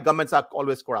why governments are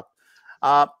always corrupt.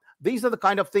 These are the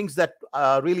kind of things that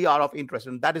really are of interest.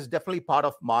 And that is definitely part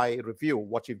of my review,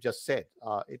 what you've just said.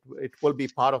 It will be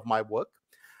part of my work.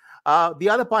 The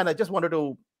other point I just wanted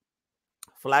to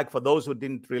flag for those who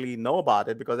didn't really know about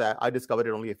it, because I discovered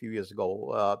it only a few years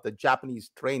ago. The Japanese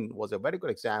train was a very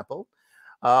good example.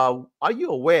 Are you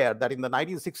aware that in the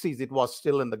 1960s, it was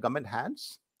still in the government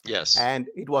hands? Yes. And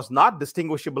it was not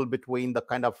distinguishable between the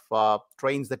kind of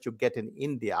trains that you get in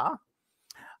India,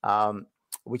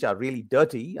 which are really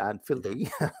dirty and filthy.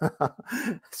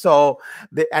 So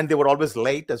they were always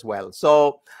late as well.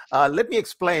 So let me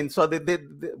explain. So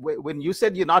when you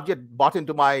said you're not yet bought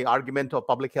into my argument of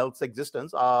public health's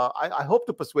existence, I hope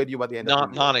to persuade you by the end of the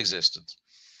year. Non-existent.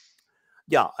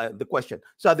 Yeah, the question.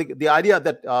 So the idea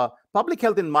that public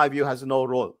health, in my view, has no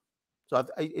role. So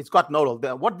it's got no role.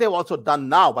 What they've also done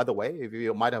now, by the way, if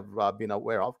you might have been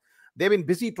aware of, they've been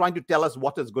busy trying to tell us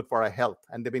what is good for our health,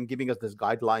 and they've been giving us these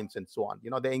guidelines and so on.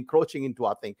 They're encroaching into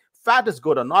our thing. Fat is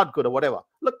good or not good or whatever.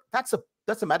 Look, that's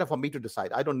a matter for me to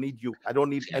decide. I don't need you. I don't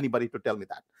need anybody to tell me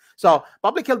that. So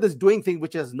public health is doing things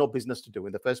which has no business to do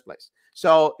in the first place.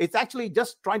 So it's actually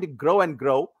just trying to grow and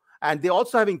grow. And they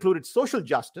also have included social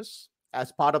justice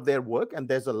as part of their work, and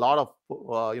there's a lot of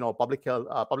public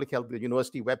health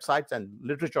university websites and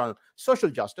literature on social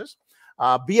justice.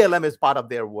 BLM is part of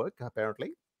their work,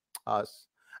 apparently.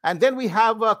 And then we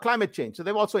have climate change. So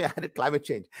they've also added climate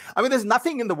change. I mean, there's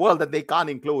nothing in the world that they can't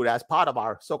include as part of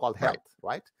our so-called health,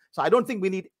 right? So I don't think we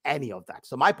need any of that.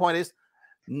 So my point is,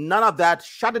 none of that.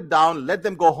 Shut it down. Let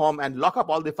them go home and lock up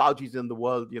all the Faucis in the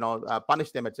world.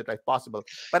 Punish them, etc., if possible.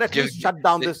 But at least shut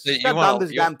down this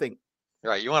damn thing.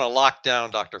 Right. You want to lock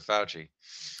down Dr. Fauci.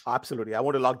 Absolutely. I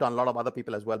want to lock down a lot of other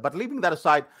people as well. But leaving that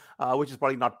aside, which is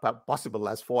probably not possible,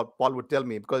 as Paul would tell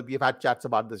me, because we've had chats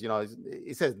about this.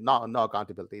 He says no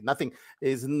accountability. Nothing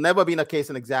is never been a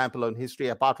case, an example in history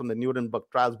apart from the Nuremberg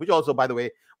trials, which also, by the way,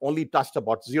 only touched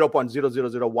about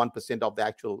 0.0001% of the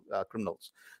actual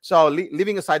criminals. So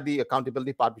leaving aside the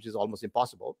accountability part, which is almost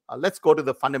impossible, let's go to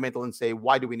the fundamental and say,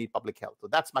 why do we need public health? So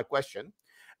that's my question.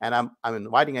 And I'm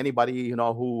inviting anybody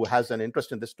who has an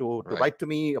interest in this to write to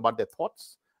me about their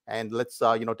thoughts, and let's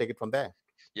take it from there.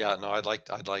 Yeah, no, I'd like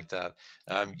that.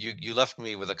 You left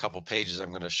me with a couple pages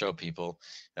I'm going to show people,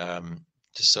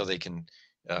 just so they can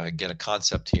get a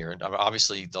concept here. And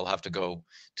obviously they'll have to go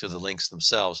to the links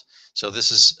themselves. So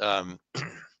this is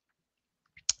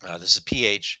this is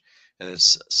PH, and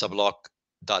it's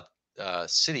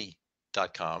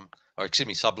Sabhlok.city.com, or excuse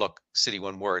me, Sabhlok City,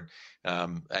 one word.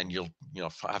 And you'll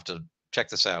have to check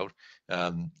this out.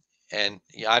 And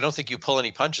yeah, I don't think you pull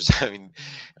any punches. I mean,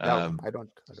 no, I don't.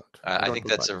 I think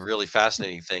that's a really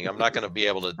fascinating thing. I'm not going to be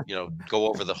able to, go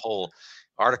over the whole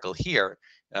article here.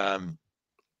 There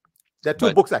are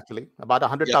two books actually, about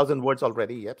 100,000 words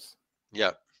already. Yes.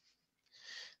 Yeah.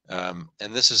 And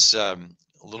this is a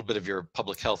little bit of your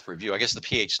public health review. I guess the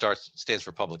PH stands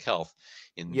for public health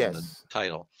in the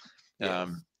title. Yes.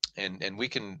 And we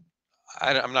can.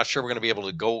 I'm not sure we're going to be able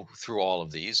to go through all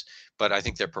of these, but I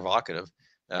think they're provocative.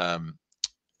 And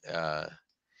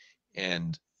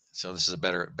so this is a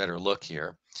better look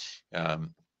here.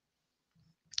 And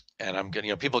I'm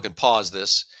getting, people can pause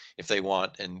this if they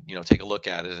want and, take a look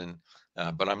at it. And,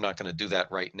 but I'm not going to do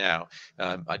that right now.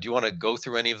 Do you want to go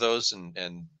through any of those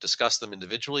and discuss them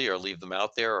individually, or leave them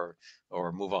out there,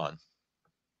 or move on?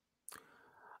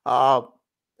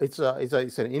 It's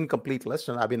an incomplete list,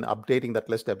 and I've been updating that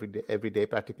list every day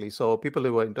practically. So people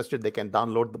who are interested, they can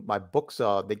download my books.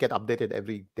 They get updated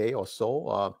every day or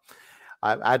so.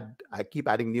 I keep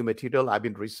adding new material. I've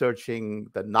been researching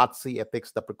the Nazi ethics,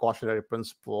 the precautionary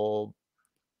principle,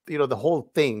 the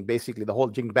whole thing, basically the whole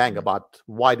jing bang about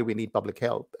why do we need public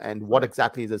health and what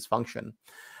exactly is its function.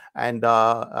 And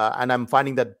I'm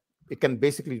finding that it can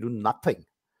basically do nothing.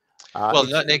 Well,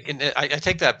 I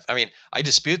take that. I mean, I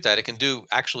dispute that. It can do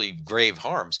actually grave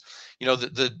harms.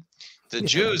 The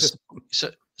Jews.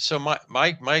 So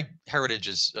my heritage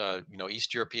is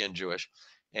East European Jewish,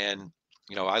 and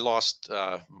I lost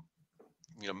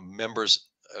members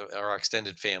of our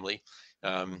extended family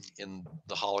in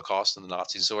the Holocaust and the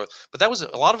Nazis. So, but that was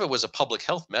a lot of it was a public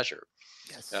health measure.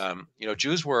 Yes.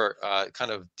 Jews were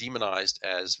kind of demonized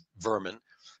as vermin.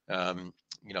 And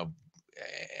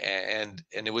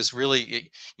it was really,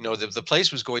 the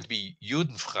place was going to be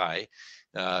Judenfrei,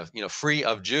 free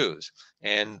of Jews,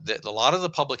 and a lot of the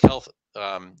public health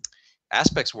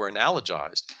aspects were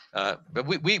analogized. But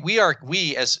we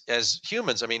as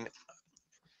humans, I mean,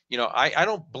 I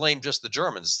don't blame just the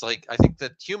Germans. Like, I think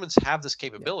that humans have this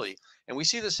capability, and we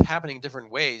see this happening in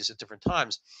different ways at different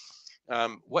times.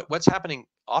 What's happening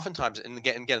oftentimes, and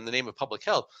again in the name of public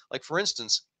health, like for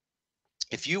instance,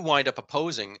 if you wind up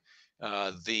opposing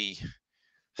the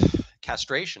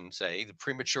castration, say the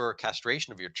premature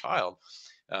castration of your child,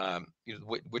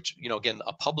 which again,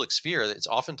 a public sphere, it's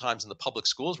oftentimes in the public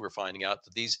schools we're finding out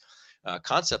that these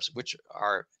concepts, which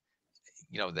are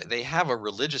they have a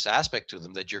religious aspect to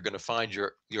them, that you're going to find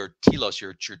your telos,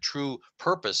 your true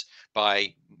purpose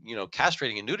by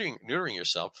castrating and neutering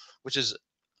yourself, which is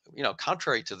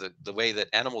contrary to the way that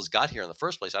animals got here in the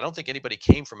first place. I don't think anybody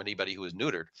came from anybody who was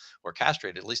neutered or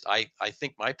castrated. At least I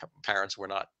think my parents were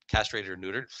not castrated or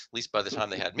neutered, at least by the time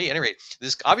they had me. At any rate,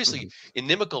 this is obviously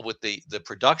inimical with the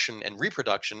production and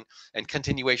reproduction and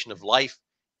continuation of life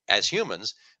as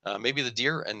humans. Maybe the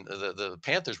deer and the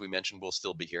panthers we mentioned will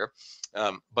still be here,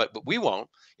 but we won't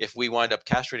if we wind up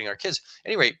castrating our kids.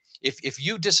 Anyway, if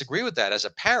you disagree with that as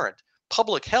a parent,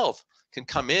 public health can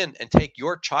come in and take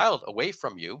your child away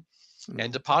from you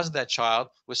and deposit that child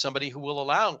with somebody who will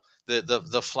allow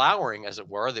the flowering, as it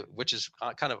were, which is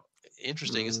kind of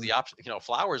interesting. Is the opposite.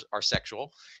 Flowers are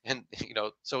sexual, and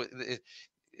so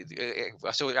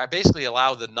I basically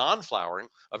allow the non-flowering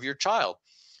of your child,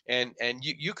 and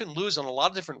you can lose in a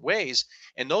lot of different ways,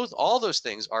 and all those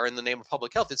things are in the name of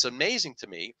public health. It's amazing to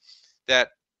me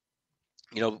that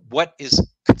what is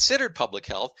considered public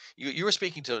health. You were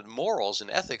speaking to morals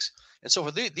and ethics, and so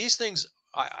for these things,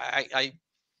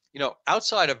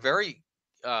 outside of very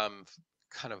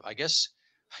kind of, I guess,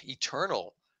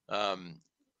 eternal um,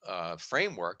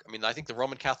 framework. I mean, I think the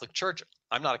Roman Catholic Church.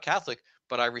 I'm not a Catholic,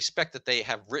 but I respect that they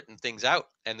have written things out,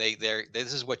 and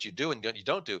this is what you do and you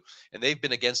don't do. And they've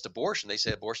been against abortion. They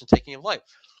say abortion taking of life.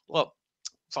 Well,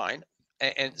 fine.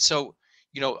 And so,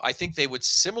 I think they would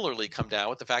similarly come down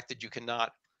with the fact that you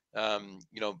cannot,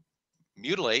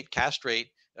 mutilate,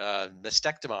 castrate,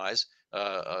 mastectomize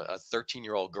a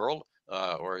 13-year-old girl,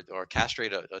 or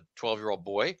castrate a 12-year-old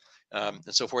boy, and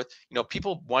so forth.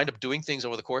 People wind up doing things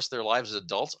over the course of their lives as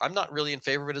adults. I'm not really in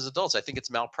favor of it as adults. I think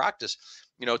it's malpractice,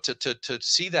 to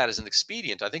see that as an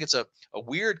expedient. I think it's a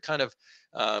weird kind of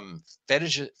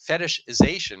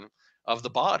fetishization of the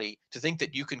body to think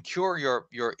that you can cure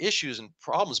your issues and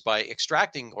problems by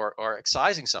extracting or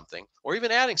excising something, or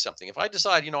even adding something. If I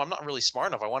decide, I'm not really smart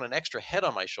enough, I want an extra head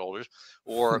on my shoulders,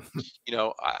 or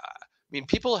I mean,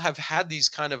 people have had these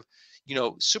kind of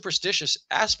superstitious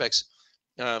aspects,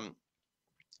 and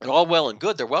all well and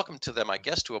good. They're welcome to them, I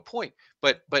guess, to a point,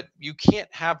 but you can't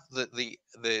have the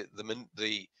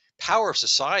power of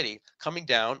society coming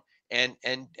down and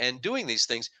doing these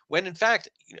things, when in fact,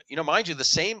 mind you, the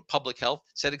same public health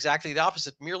said exactly the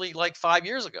opposite merely like 5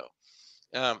 years ago.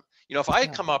 If I had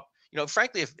Yeah. come up,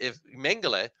 frankly, if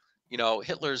Mengele,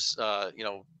 Hitler's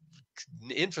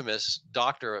infamous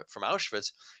doctor from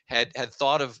Auschwitz, had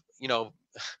thought of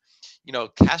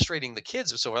castrating the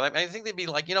kids or so on, I think they'd be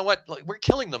like, what, like, we're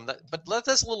killing them, but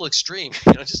that's a little extreme.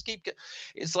 Just keep.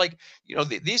 It's like,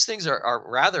 these things are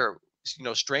rather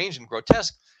strange and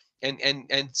grotesque, and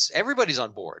everybody's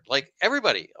on board. Like,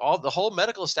 everybody, the whole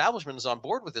medical establishment is on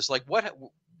board with this. Like, what,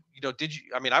 did you?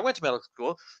 I mean, I went to medical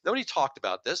school. Nobody talked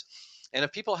about this, and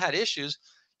if people had issues,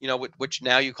 which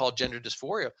now you call gender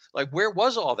dysphoria, like, where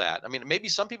was all that? I mean, maybe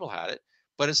some people had it,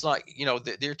 but it's not,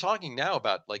 they're talking now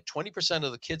about like 20%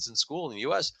 of the kids in school in the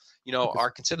US, Because are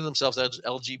consider themselves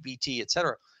LGBT, et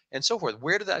cetera, and so forth.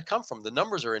 Where did that come from? The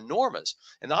numbers are enormous.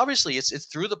 And obviously it's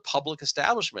through the public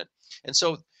establishment. And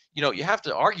so, you have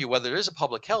to argue whether there is a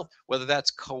public health, whether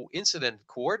that's coincident,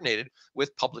 coordinated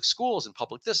with public schools and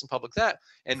public this and public that,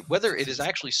 and whether it is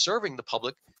actually serving the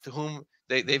public to whom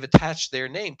they've attached their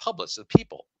name, public, the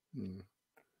people. mm.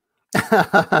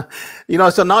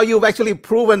 So now you've actually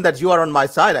proven that you are on my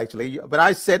side. Actually, when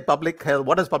I said public health,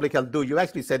 what does public health do? You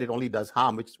actually said it only does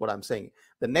harm, which is what I'm saying.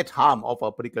 The net harm of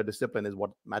a particular discipline is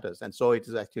what matters, and so it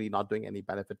is actually not doing any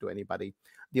benefit to anybody.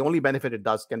 The only benefit it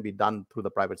does can be done through the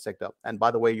private sector. And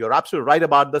by the way, you're absolutely right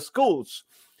about the schools.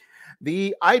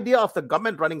 The idea of the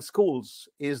government running schools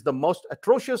is the most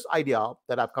atrocious idea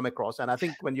that I've come across. And I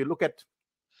think when you look at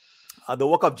the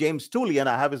work of James Tooley, and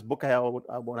I have his book here,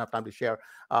 I won't have time to share.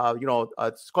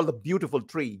 It's called The Beautiful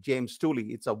Tree, James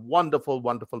Tooley. It's a wonderful,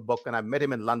 wonderful book, and I met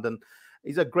him in London.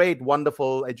 He's a great,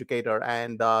 wonderful educator,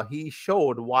 and he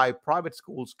showed why private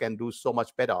schools can do so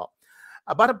much better.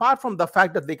 But apart from the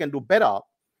fact that they can do better,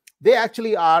 they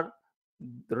actually are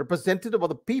the representative of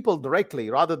the people directly,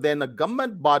 rather than a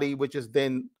government body which is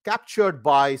then captured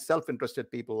by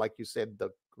self-interested people, like you said, the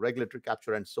regulatory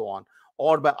capture and so on,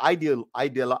 or by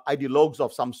ideologues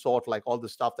of some sort, like all the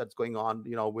stuff that's going on,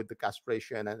 with the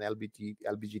castration and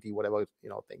LBGT, whatever,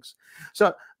 things.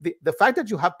 So the fact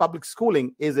that you have public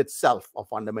schooling is itself a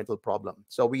fundamental problem.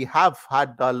 So we have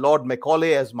had Lord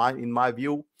Macaulay, in my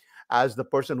view, as the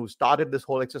person who started this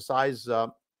whole exercise,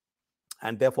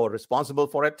 and therefore responsible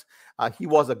for it. He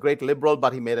was a great liberal,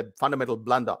 but he made a fundamental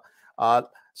blunder.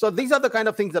 So these are the kind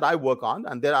of things that I work on,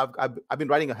 and then I've been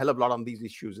writing a hell of a lot on these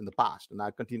issues in the past, and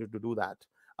I continue to do that.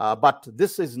 But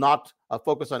this is not a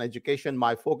focus on education.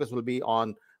 My focus will be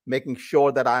on making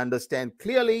sure that I understand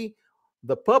clearly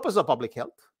the purpose of public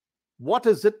health. What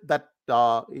is it that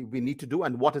we need to do,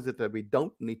 and what is it that we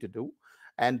don't need to do?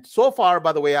 And so far,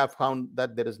 by the way, I've found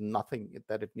that there is nothing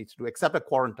that it needs to do except a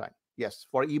quarantine. Yes,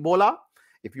 for Ebola,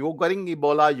 if you're getting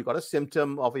Ebola, you got a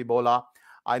symptom of Ebola,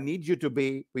 I need you to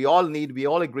be, we all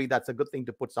agree that's a good thing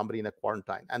to put somebody in a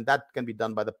quarantine. And that can be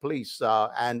done by the police,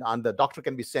 and the doctor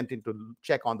can be sent in to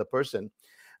check on the person.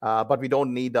 But we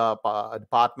don't need a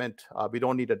department. We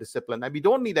don't need a discipline. And we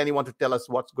don't need anyone to tell us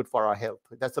what's good for our health.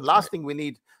 That's the last thing we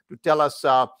need, to tell us,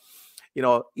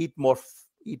 eat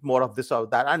more of this or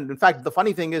that. And in fact, the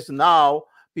funny thing is now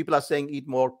people are saying eat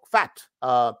more fat.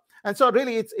 And so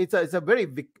really, it's a very,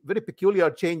 very peculiar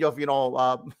change of,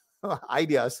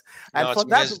 ideas. And No, for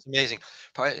that, it's amazing.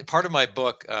 Part of my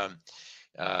book,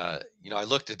 I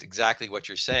looked at exactly what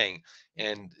you're saying,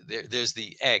 and there's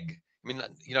the egg. I mean,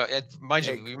 mind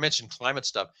you, egg. we mentioned climate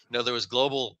stuff. There was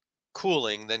global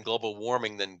cooling, then global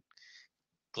warming, then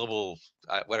global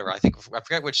whatever. I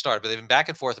forget which started, but they've been back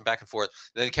and forth and back and forth.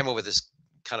 And then they came up with this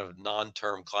kind of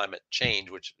non-term climate change,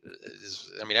 which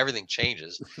is, I mean, everything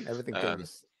changes. Everything Um,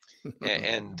 changes.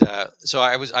 so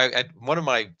I one of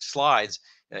my slides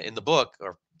in the book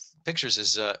or pictures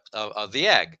is of the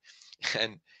egg,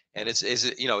 and is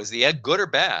it, is the egg good or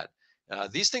bad?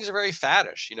 These things are very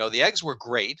faddish. The eggs were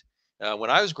great when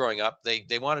I was growing up.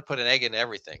 They wanted to put an egg in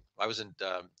everything. I was in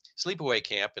sleepaway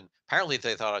camp, and apparently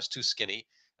they thought I was too skinny,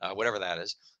 whatever that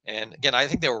is. And again, I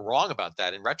think they were wrong about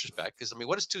that in retrospect, because I mean,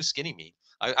 what does too skinny mean?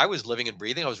 I was living and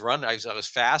breathing. I was running. I was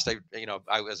fast.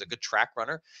 I was a good track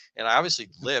runner, and I obviously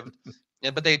lived.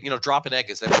 But they drop an egg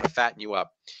because they want to fatten you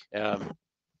up. Um,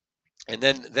 and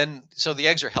then so the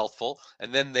eggs are healthful,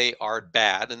 and then they are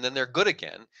bad, and then they're good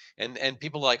again. And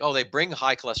people are like, oh, they bring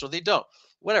high cholesterol. They don't.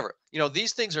 Whatever.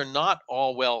 These things are not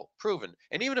all well proven.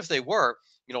 And even if they were,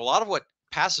 a lot of what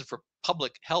passes for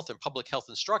public health and public health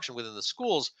instruction within the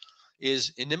schools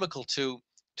is inimical to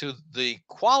the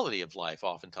quality of life.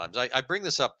 Oftentimes, I bring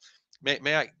this up.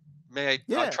 May I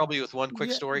Yeah, trouble you with one quick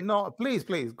yeah. story? No, please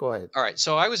go ahead. All right.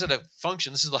 So I was at a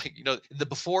function. This is like, the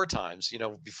before times,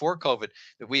 before COVID,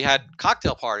 that we had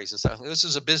cocktail parties and stuff. This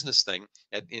is a business thing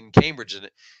in Cambridge. And,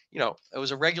 it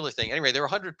was a regular thing. Anyway, there were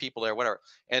 100 people there, whatever.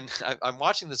 And I'm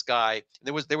watching this guy.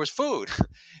 And there was food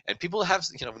and people have,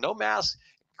 no mask,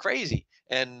 crazy.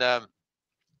 And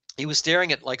he was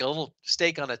staring at like a little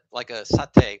steak on like a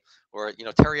satay, or,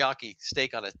 teriyaki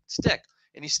steak on a stick.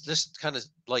 And he's just kind of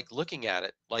like looking at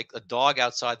it like a dog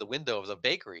outside the window of the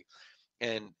bakery.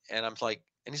 And I'm like,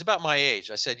 and he's about my age.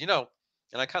 I said, and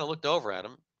I kind of looked over at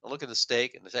him. I look at the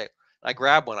steak and I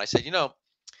grabbed one. I said,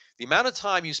 the amount of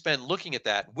time you spend looking at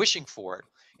that, wishing for it,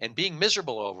 and being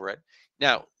miserable over it.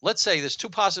 Now, let's say there's two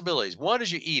possibilities. One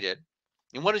is you eat it,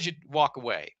 and one is you walk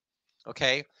away.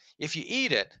 Okay. If you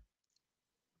eat it,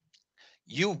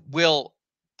 you will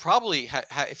probably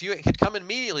if you had come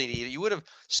immediately to eat it, you would have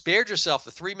spared yourself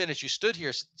the 3 minutes you stood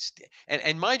here.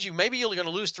 And mind you, maybe you're going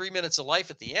to lose 3 minutes of life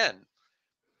at the end.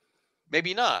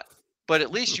 Maybe not, but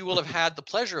at least you will have had the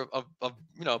pleasure of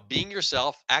being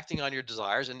yourself, acting on your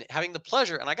desires, and having the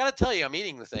pleasure. And I got to tell you, I'm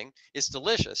eating the thing. It's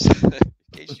delicious. In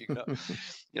case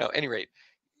any rate,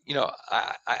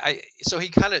 so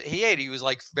he ate. He was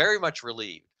like very much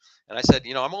relieved. And I said,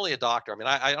 I'm only a doctor. I mean,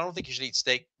 I don't think you should eat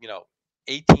steak,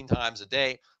 18 times a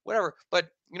day, whatever. But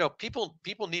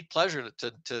people need pleasure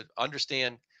to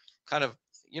understand, kind of,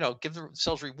 give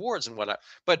themselves rewards and whatnot.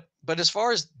 But as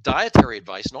far as dietary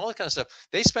advice and all that kind of stuff,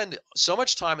 they spend so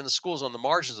much time in the schools on the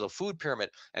margins of the food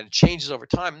pyramid, and it changes over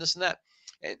time and this and that.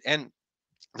 And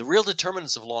the real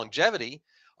determinants of longevity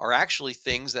are actually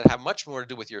things that have much more to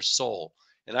do with your soul.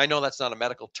 And I know that's not a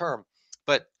medical term,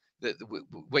 but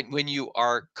when you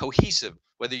are cohesive,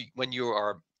 when you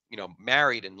are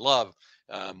married and love,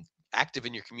 active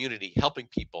in your community, helping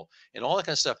people, and all that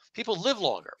kind of stuff, people live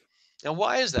longer. Now,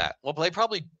 why is that? Well, they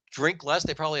probably drink less.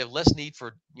 They probably have less need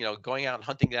for, going out and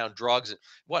hunting down drugs and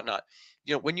whatnot.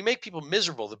 When you make people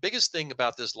miserable, the biggest thing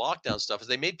about this lockdown stuff is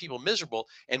they made people miserable.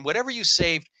 And whatever you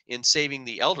saved in saving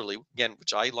the elderly, again,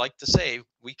 which I like to save,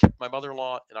 we kept my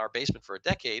mother-in-law in our basement for a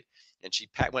decade, and she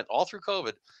went all through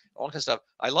COVID, all kind of stuff.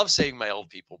 I love saving my old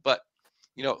people, but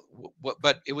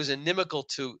but it was inimical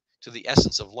to the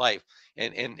essence of life.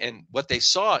 And what they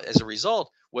saw as a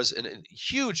result was a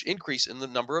huge increase in the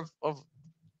number of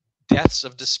deaths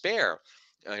of despair,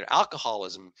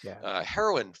 alcoholism, Yeah.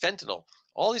 heroin, fentanyl,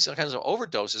 all these kinds of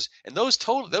overdoses. And those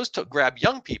grab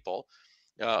young people.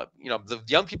 The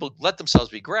young people let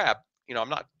themselves be grabbed. I'm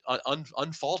not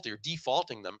unfaulty or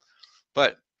defaulting them,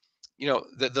 but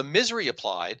the misery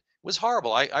applied was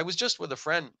horrible. I was just with a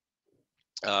friend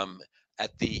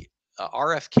at the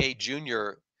RFK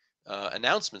Jr.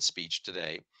 Announcement speech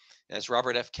today, and it's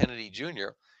Robert F. Kennedy Jr.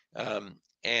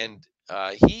 And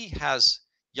he has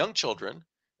young children.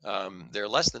 They're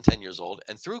less than 10 years old,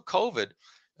 and through COVID,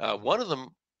 one of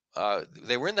them,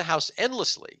 they were in the house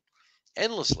endlessly,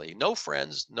 no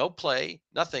friends, no play,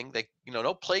 nothing. They,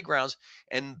 no playgrounds,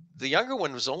 and the younger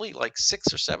one was only like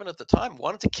 6 or 7 at the time.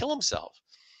 Wanted to kill himself.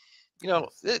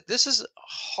 This is a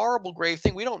horrible, grave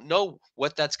thing. We don't know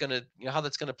what that's going to, how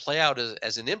that's going to play out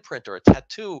as an imprint or a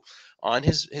tattoo on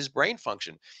his brain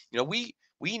function. We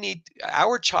need,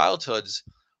 our childhoods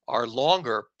are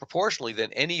longer proportionally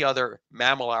than any other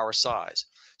mammal our size.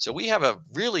 So we have a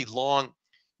really long,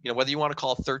 whether you want to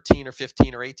call it 13 or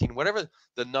 15 or 18, whatever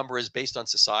the number is based on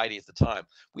society at the time,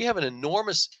 we have an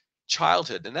enormous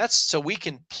childhood, and that's so we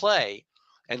can play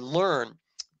and learn.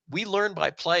 We learn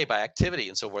by play, by activity,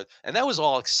 and so forth. And that was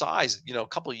all excised, a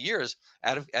couple of years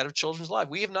out of children's lives.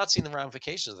 We have not seen the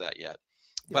ramifications of that yet,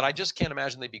 but Yeah. I just can't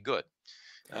imagine they'd be good.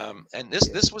 And Yeah.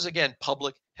 this was again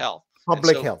public health. And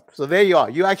Public so health. So there you are.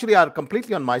 You actually are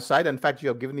completely on my side. In fact, you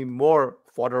have given me more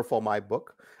fodder for my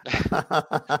book.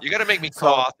 you got to make me So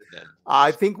co-author then.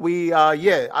 I think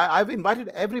yeah, I've invited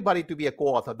everybody to be a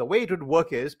co-author. The way it would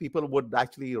work is people would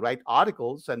actually write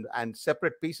articles and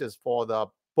separate pieces for the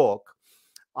book.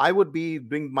 I would be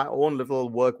doing my own little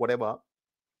work, whatever,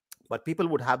 but people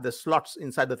would have the slots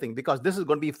inside the thing because this is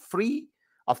going to be free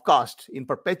of cost in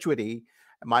perpetuity.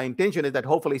 My intention is that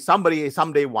hopefully somebody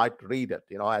someday might read it,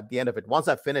 at the end of it, once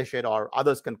I finish it, or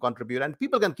others can contribute and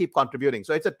people can keep contributing.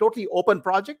 So it's a totally open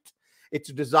project.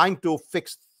 It's designed to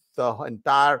fix the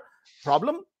entire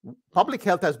problem. Public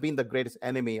health has been the greatest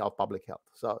enemy of public health.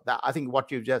 So I think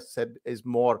what you just said is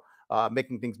more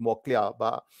making things more clear.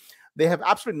 But they have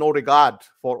absolutely no regard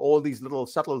for all these little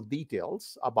subtle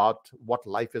details about what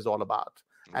life is all about.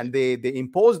 Right. And they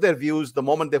impose their views the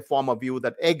moment they form a view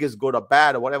that egg is good or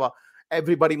bad or whatever.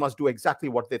 Everybody must do exactly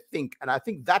what they think. And I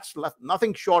think that's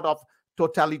nothing short of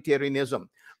totalitarianism.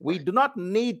 We Right. do not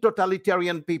need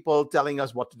totalitarian people telling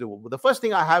us what to do. The first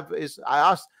thing I have is I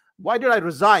asked, why did I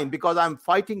resign? Because I'm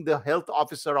fighting the health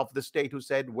officer of the state who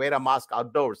said, wear a mask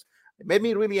outdoors. It made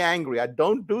me really angry. I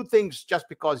don't do things just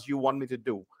because you want me to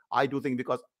do. I do things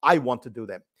because I want to do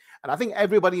them. And I think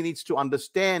everybody needs to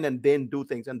understand and then do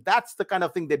things. And that's the kind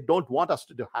of thing they don't want us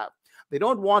to have. They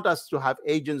don't want us to have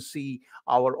agency,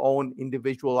 our own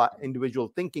individual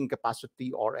thinking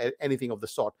capacity, or anything of the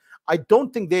sort. I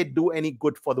don't think they do any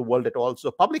good for the world at all.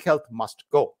 So public health must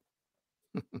go.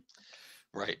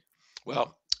 Right.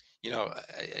 Well,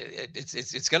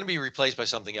 it's going to be replaced by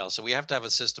something else. So we have to have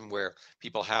a system where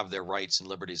people have their rights and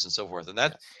liberties and so forth. And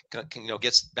that Yes.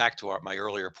 gets back to my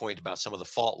earlier point about some of the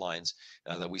fault lines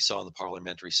that we saw in the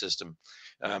parliamentary system.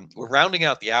 We're rounding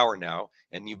out the hour now,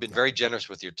 and you've been Yeah. very generous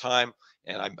with your time.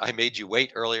 And I made you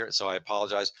wait earlier, so I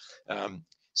apologize.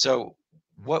 So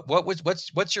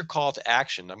what's your call to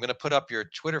action? I'm going to put up your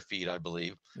Twitter feed, I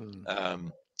believe. Mm.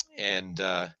 Um, and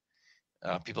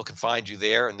people can find you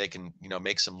there, and they can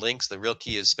make some links. The real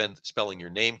key is spelling your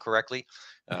name correctly.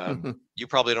 You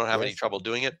probably don't have any Yes. trouble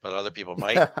doing it, but other people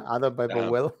might. Other people Um,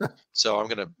 will. so I'm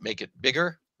going to make it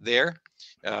bigger there.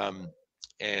 Um,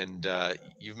 and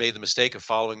you've made the mistake of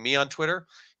following me on Twitter.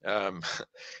 Um,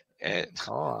 and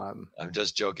Oh, I'm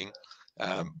just joking.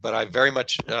 But I very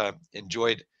much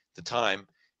enjoyed the time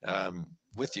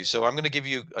with you. So I'm going to give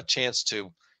you a chance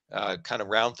to kind of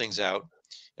round things out.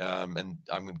 And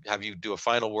I'm going to have you do a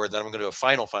final word. Then I'm going to do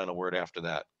a final word after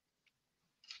that.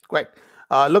 great.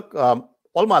 Look,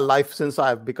 all my life since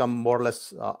I've become more or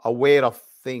less aware of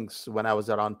things when I was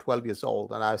around 12 years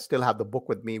old, and I still have the book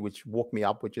with me, which woke me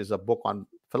up, which is a book on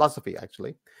philosophy,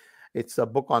 actually. It's a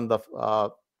book on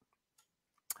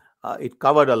it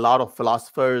covered a lot of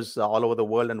philosophers all over the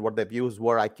world and what their views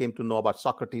were. I came to know about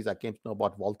Socrates. I came to know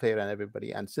about Voltaire and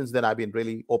everybody. And since then, I've been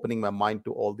really opening my mind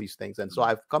to all these things. And so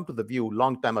I've come to the view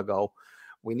long time ago,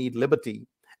 we need liberty.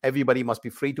 Everybody must be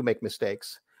free to make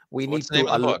mistakes. We What's need the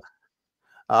name of the to book?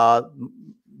 uh,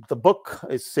 the book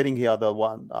is sitting here. The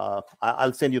one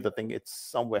I'll send you the thing. It's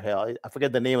somewhere here. I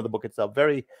forget the name of the book. It's a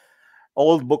very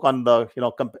old book on the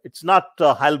it's not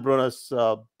Heilbronner's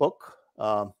book.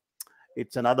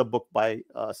 It's another book by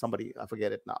somebody. I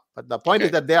forget it now. But the point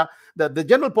is Okay. that the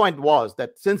general point was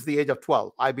that since the age of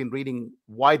 12, I've been reading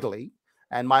widely,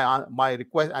 and my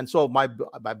request, and so my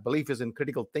belief is in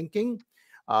critical thinking,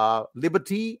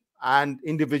 liberty, and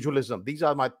individualism. These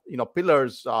are my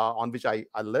pillars on which I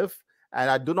live. And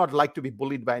I do not like to be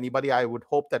bullied by anybody. I would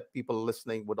hope that people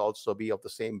listening would also be of the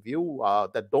same view,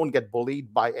 that don't get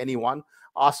bullied by anyone.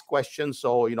 Ask questions.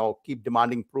 So, keep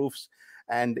demanding proofs.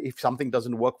 And if something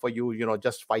doesn't work for you,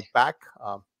 just fight back.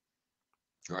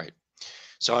 Right.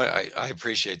 So I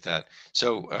appreciate that.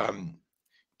 So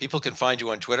people can find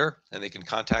you on Twitter, and they can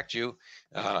contact you.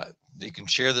 They can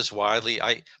share this widely.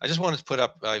 I just wanted to put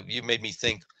up, you made me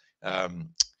think um,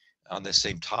 on this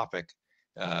same topic.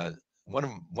 Uh, one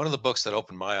of the books that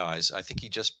opened my eyes, I think he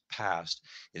just passed,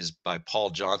 is by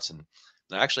Paul Johnson.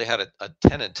 And I actually had a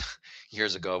tenant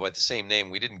years ago by the same name.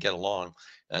 We didn't get along.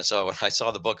 So when I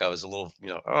saw the book, I was a little,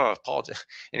 oh, Paul. At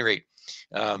any rate,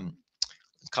 um,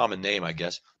 common name, I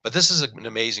guess. But this is an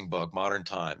amazing book, Modern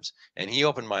Times, and he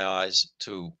opened my eyes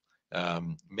to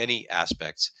many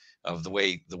aspects of the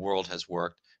way the world has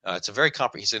worked. It's a very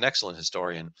he's an excellent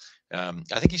historian. I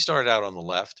think he started out on the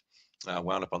left,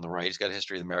 wound up on the right. He's got a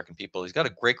history of the American people. He's got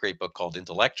a great book called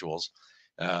Intellectuals,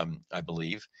 I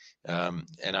believe. And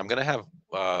I'm going to have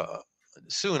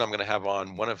soon. I'm going to have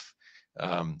on one of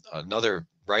another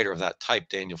writer of that type,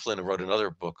 Daniel Flynn, who wrote another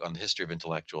book on the history of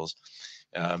intellectuals.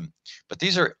 But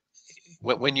these are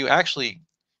when you actually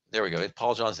There we go.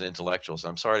 Paul Johnson Intellectuals.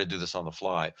 I'm sorry to do this on the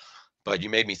fly, but you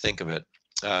made me think of it.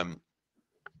 Um,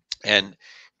 and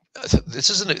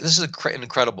an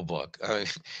incredible book.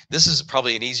 This is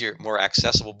probably an easier, more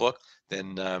accessible book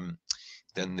than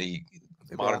the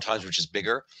modern Yeah. times, which is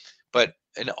bigger. But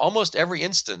in almost every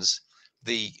instance,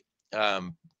 the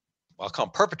um, I'll call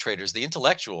them perpetrators, the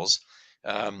intellectuals,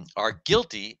 are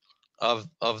guilty of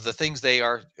the things they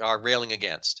are railing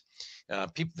against.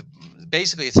 People,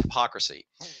 basically, it's hypocrisy.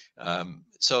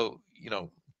 So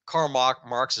Karl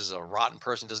Marx is a rotten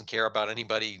person, doesn't care about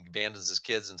anybody, abandons his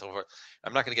kids, and so forth.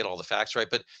 I'm not going to get all the facts right,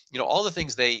 but all the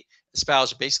things they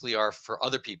espouse basically are for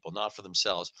other people, not for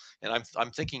themselves. And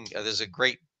I'm thinking there's a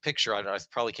great picture. I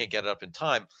probably can't get it up in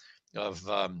time of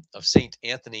Saint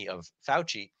Anthony of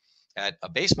Fauci at a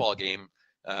baseball game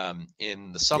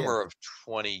in the Yes. summer of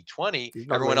 2020. He's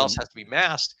not Everyone wearing else has to be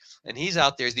masked, and he's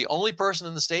out there. He's the only person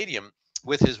in the stadium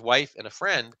with his wife and a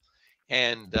friend,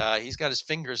 and he's got his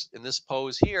fingers in this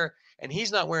pose here, and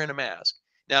he's not wearing a mask.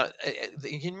 Now,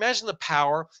 you can imagine the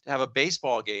power to have a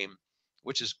baseball game,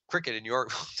 which is cricket in your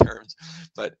terms,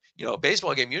 but a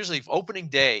baseball game usually opening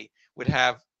day would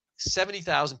have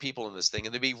 70,000 people in this thing,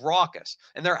 and they'd be raucous,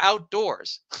 and they're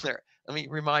outdoors. Let me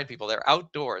remind people, they're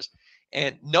outdoors,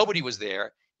 and nobody was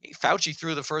there. Fauci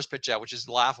threw the first pitch out, which is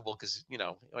laughable because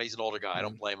he's an older guy. I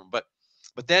don't blame him, but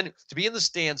then to be in the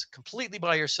stands completely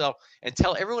by yourself and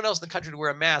tell everyone else in the country to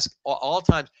wear a mask all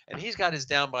times, and he's got his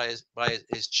down by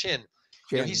his chin.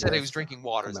 He said he was yes. drinking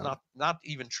water. I It's know. not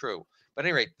even true. But at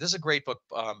any rate, this is a great book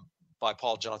by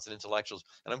Paul Johnson Intellectuals,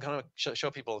 and I'm going to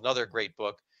show people another great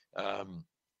book.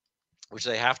 Which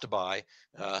they have to buy.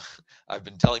 I've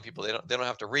been telling people they don't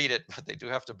have to read it, but they do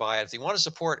have to buy it. If you want to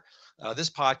support this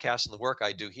podcast and the work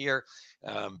I do here,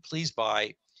 please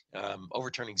buy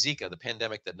Overturning Zika, the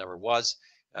Pandemic That Never Was.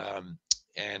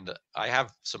 And I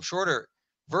have some shorter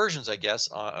versions, I guess,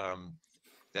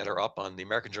 that are up on the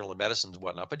American Journal of Medicine and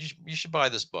whatnot. But you should buy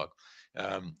this book,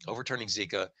 Overturning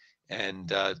Zika.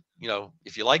 And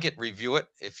if you like it, review it.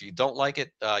 If you don't like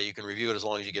it, you can review it as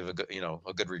long as you give a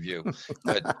good review.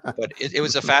 But it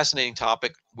was a fascinating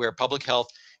topic where public health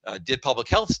did public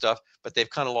health stuff, but they've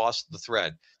kind of lost the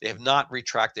thread. They have not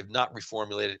retracted, they've not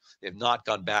reformulated, they've not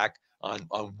gone back on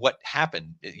what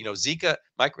happened. Zika,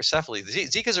 microcephaly.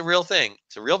 Zika is a real thing.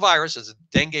 It's a real virus. It's a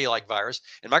dengue-like virus,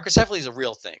 and microcephaly is a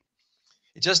real thing.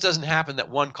 It just doesn't happen that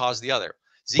one caused the other.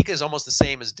 Zika is almost the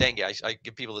same as dengue. I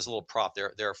give people this little prop.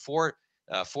 There are four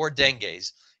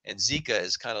dengues, and Zika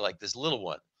is kind of like this little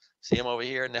one. See him over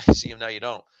here, and now you see him, now you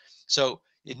don't. So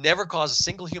it never caused a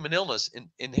single human illness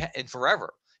in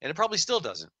forever, and it probably still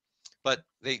doesn't. But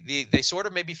they sort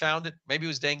of maybe found it. Maybe it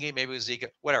was dengue, maybe it was Zika,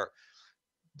 whatever.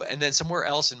 And then somewhere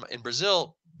else in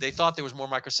Brazil, they thought there was more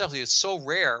microcephaly. It's so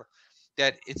rare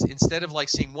that it's, instead of like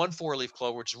seeing one four-leaf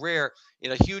clover, which is rare,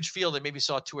 in a huge field, they maybe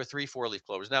saw 2 or 3 four-leaf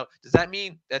clovers. Now, does that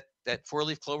mean that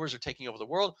four-leaf clovers are taking over the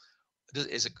world?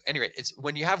 Anyway, it's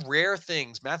when you have rare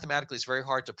things, mathematically, it's very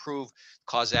hard to prove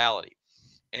causality.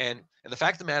 And the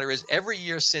fact of the matter is, every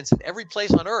year since, in every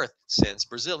place on Earth since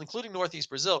Brazil, including Northeast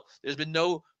Brazil, there's been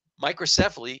no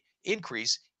microcephaly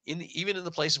increase even in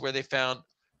the places where they found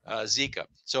Zika.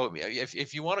 So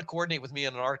if you want to coordinate with me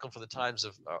on an article for the Times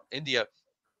of India,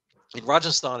 in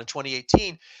Rajasthan in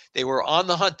 2018, they were on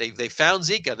the hunt. They found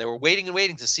Zika. They were waiting and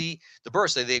waiting to see the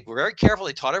burst. They were very careful.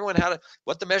 They taught everyone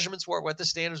what the measurements were, what the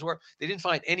standards were. They didn't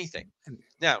find anything.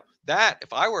 Now,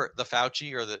 if I were the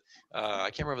Fauci or the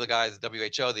I can't remember the guy, the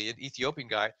WHO, the Ethiopian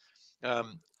guy, I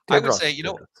would say,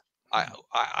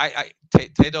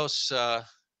 Tedos.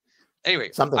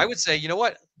 Anyway, Something. I would say, you know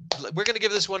what? We're going to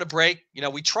give this one a break.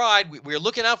 We tried. We were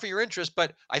looking out for your interest,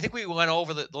 but I think we went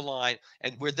over the line,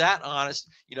 and we're that honest.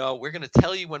 We're going to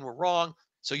tell you when we're wrong,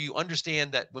 so you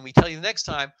understand that when we tell you the next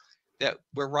time that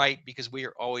we're right, because we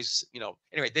are always,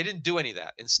 Anyway, they didn't do any of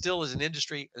that, and still, as an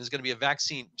industry, there's going to be a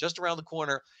vaccine just around the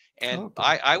corner. And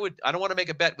I don't want to make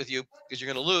a bet with you, because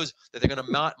you're going to lose, that they're going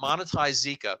to monetize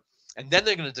Zika, and then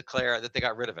they're going to declare that they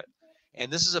got rid of it. And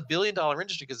this is $1 billion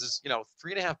industry, because there's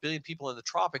 3.5 billion people in the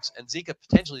tropics, and Zika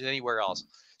potentially anywhere else.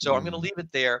 So I'm going to leave it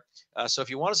there. So if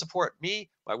you want to support me,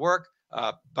 my work,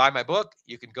 buy my book,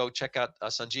 you can go check out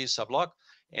Sanjeev Sabhlok,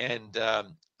 and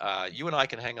you and I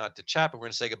can hang on to chat, but we're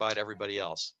going to say goodbye to everybody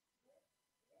else.